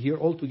going to be here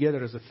all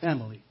together as a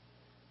family.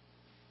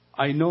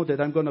 I know that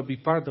I'm going to be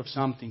part of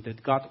something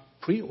that God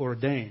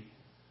preordained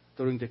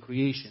during the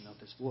creation of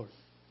this world.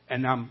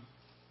 And I'm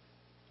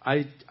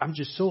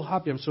just so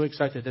happy. I'm so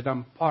excited that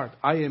I'm part.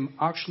 I am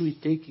actually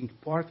taking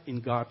part in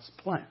God's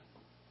plan.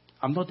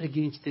 I'm not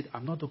against it.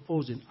 I'm not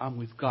opposing. I'm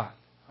with God.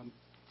 I'm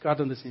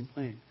God on the same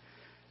plane.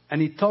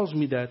 And it tells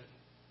me that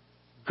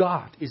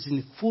God is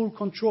in full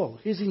control.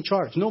 He's in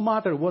charge. No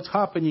matter what's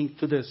happening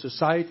to the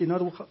society,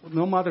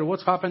 no matter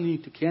what's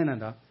happening to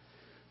Canada,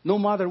 no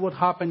matter what's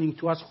happening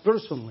to us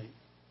personally,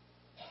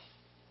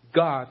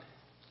 God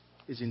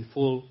is in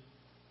full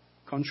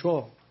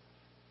control.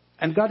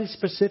 And God is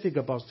specific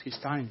about His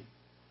timing.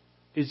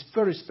 He's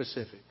very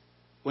specific.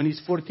 When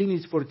He's 14,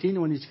 He's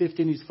 14. When He's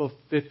 15, He's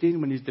 15.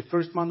 When He's the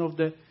first month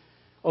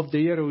of the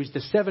year, or He's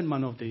the seventh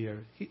month of the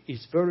year,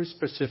 He's very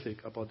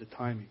specific about the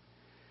timing.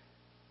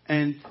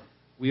 And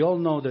we all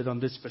know that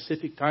on the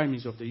specific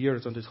timings of the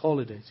years, on these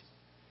holidays,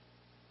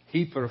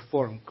 He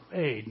performed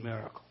great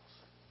miracles.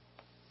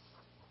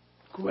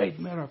 Great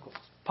miracles.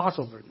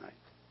 Passover night.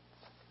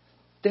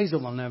 Days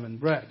of unleavened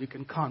bread. You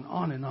can count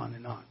on and on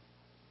and on.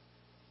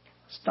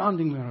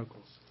 Astounding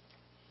miracles.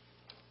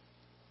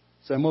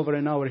 So I'm over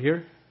an hour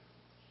here.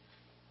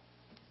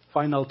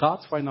 Final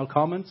thoughts, final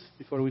comments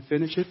before we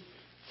finish it.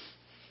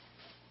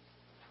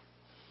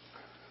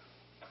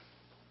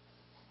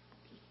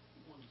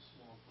 One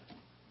small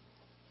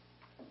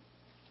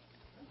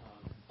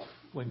thing.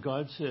 When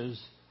God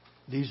says,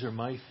 these are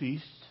my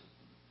feasts,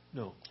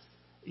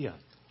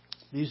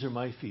 these are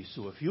my feasts.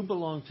 So if you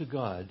belong to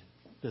God,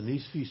 then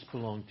these feasts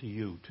belong to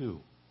you too.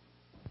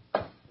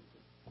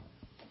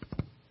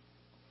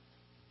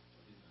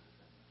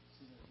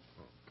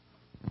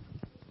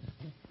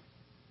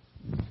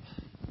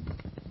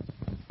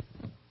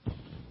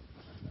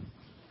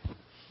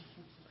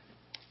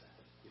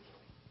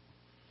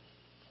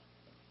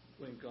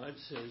 God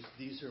says,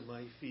 these are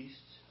my feasts,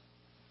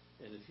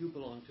 and if you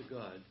belong to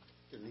God,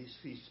 then these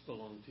feasts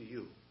belong to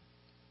you.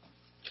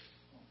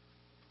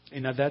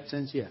 In that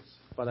sense, yes.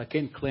 But I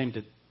can't claim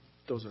that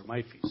those are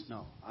my feasts.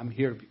 No, I'm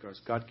here because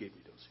God gave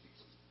me those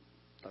feasts.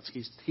 That's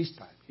His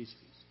time, His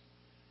feast.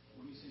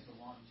 When you say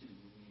belong to, you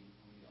mean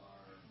we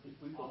are... If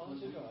we belong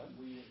to God,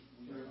 we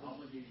are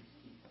obligated to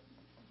keep them.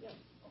 Yeah.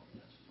 Oh,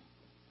 that's right.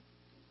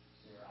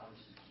 They're ours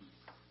to keep.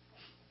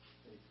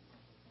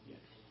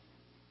 Yes.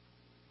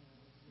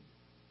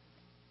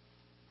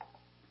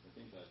 I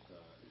think that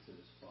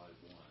Exodus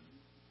 5:1,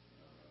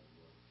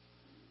 where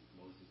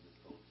Moses is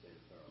told to say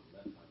to Pharaoh,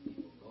 let my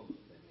people go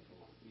that they may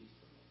hold a feast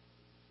for me.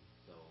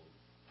 So,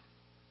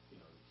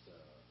 it's,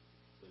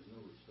 there's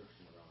no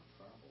restriction around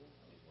travel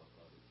in what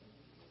God is saying.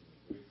 He's making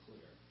it very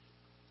clear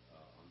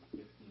on the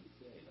 15th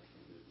day that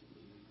when they're to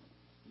leave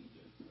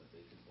Egypt, that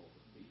they can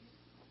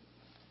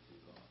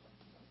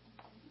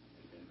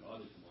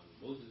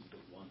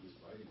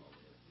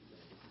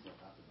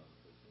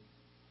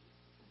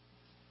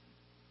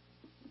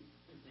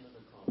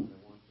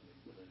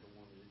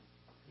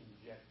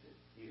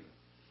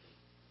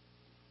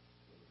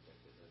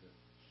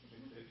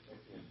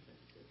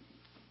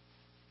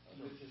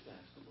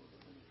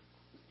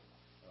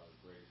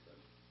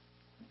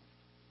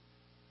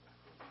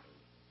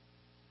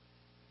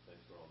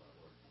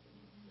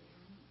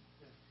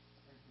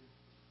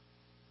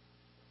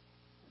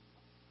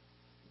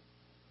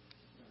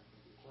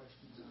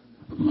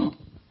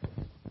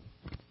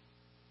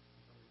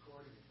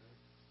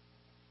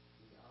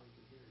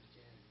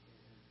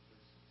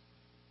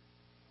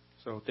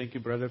So thank you,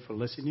 brother, for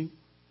listening.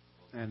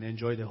 And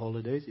enjoy the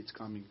holidays. It's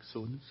coming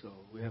soon. So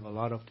we have a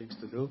lot of things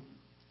to do,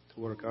 to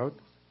work out.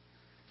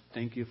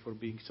 Thank you for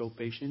being so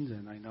patient.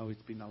 And I know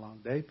it's been a long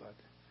day, but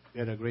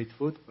we had a great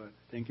food. But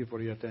thank you for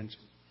your attention.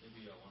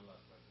 Maybe one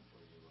last question for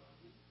you.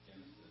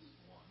 Genesis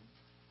 1,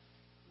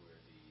 where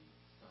the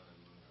sun and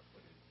moon are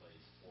put in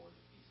place for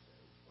the feast day,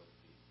 for the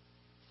feast.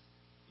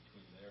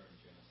 Between there and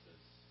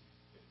Genesis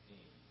 15,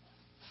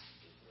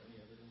 is there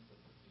any evidence of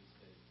the feast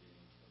day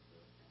being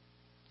observed?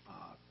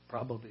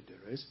 Probably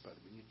there is, but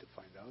we need to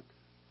find out.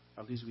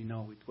 At least we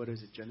know it. What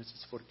is it,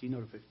 Genesis 14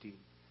 or 15?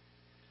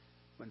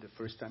 When the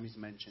first time is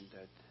mentioned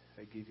that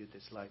I give you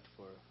this light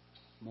for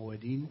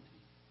Moedim.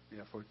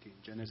 Yeah, 14.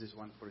 Genesis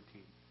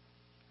 1:14.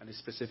 And it's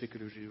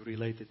specifically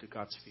related to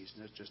God's feast,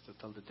 not just to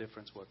tell the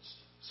difference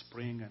what's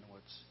spring and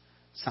what's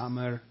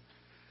summer.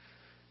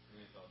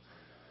 Any thoughts on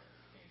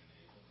Cain and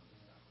Abel and the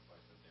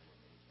sacrifice that they were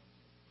making?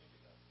 Maybe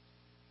that's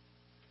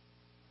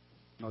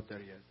Not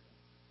there yet.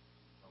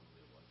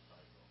 probably what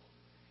tied the whole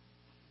thing.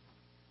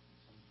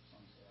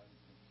 Some say I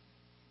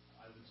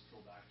would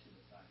go back to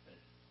the fact that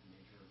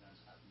major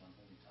events happen on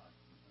holy time,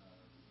 and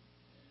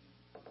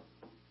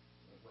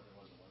whether it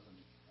was or wasn't,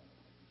 I don't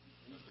think we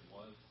can If it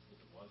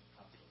was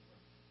Passover,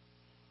 and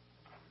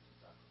they were to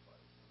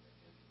sacrifice, and they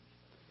didn't,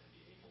 and then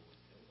the Abel was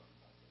killed on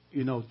Passover.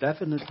 You know,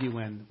 definitely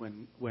when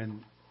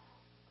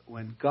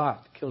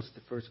God kills the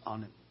first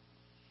animal,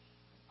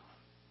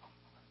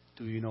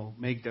 to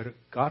make their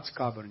God's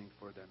covering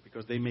for them,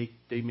 because they made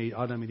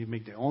Adam and Eve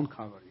make their own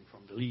covering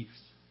from the leaves,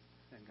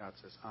 and God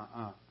says,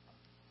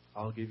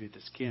 I'll give you the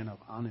skin of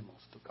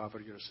animals to cover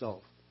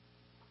yourself.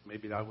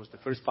 Maybe that was the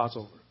first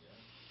Passover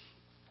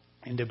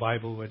in the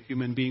Bible, where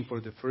human being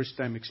for the first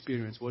time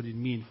experienced what it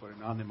means for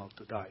an animal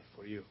to die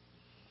for you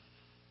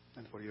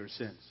and for your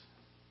sins.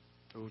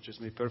 It would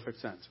just make perfect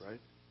sense, right?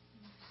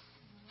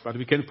 But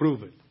we can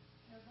prove it.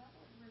 Now that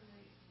would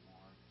relate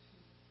more to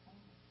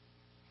atonement.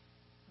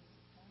 Because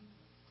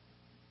atonement is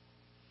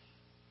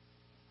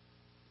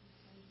you're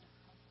saying that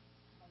covenant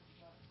by the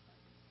blood of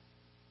Christ.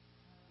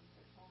 The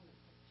atonement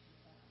picture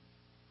that.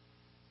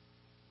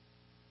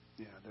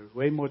 Yeah, there's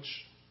way much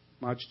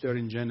there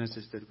in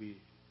Genesis that we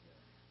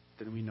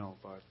know,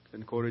 but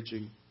encourage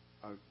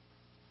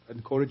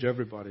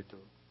everybody to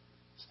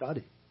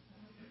study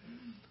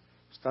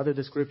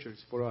the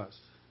scriptures for us,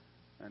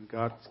 and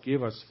God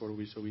give us so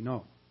we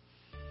know.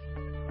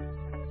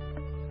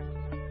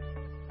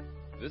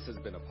 This has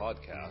been a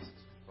podcast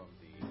from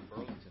the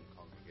Burlington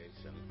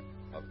congregation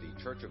of the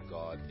Church of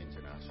God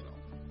International.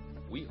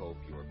 We hope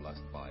you are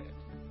blessed by it.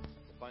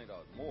 To find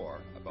out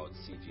more about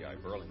CGI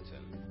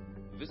Burlington,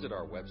 visit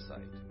our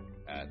website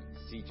at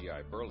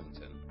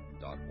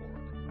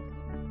cgiburlington.org.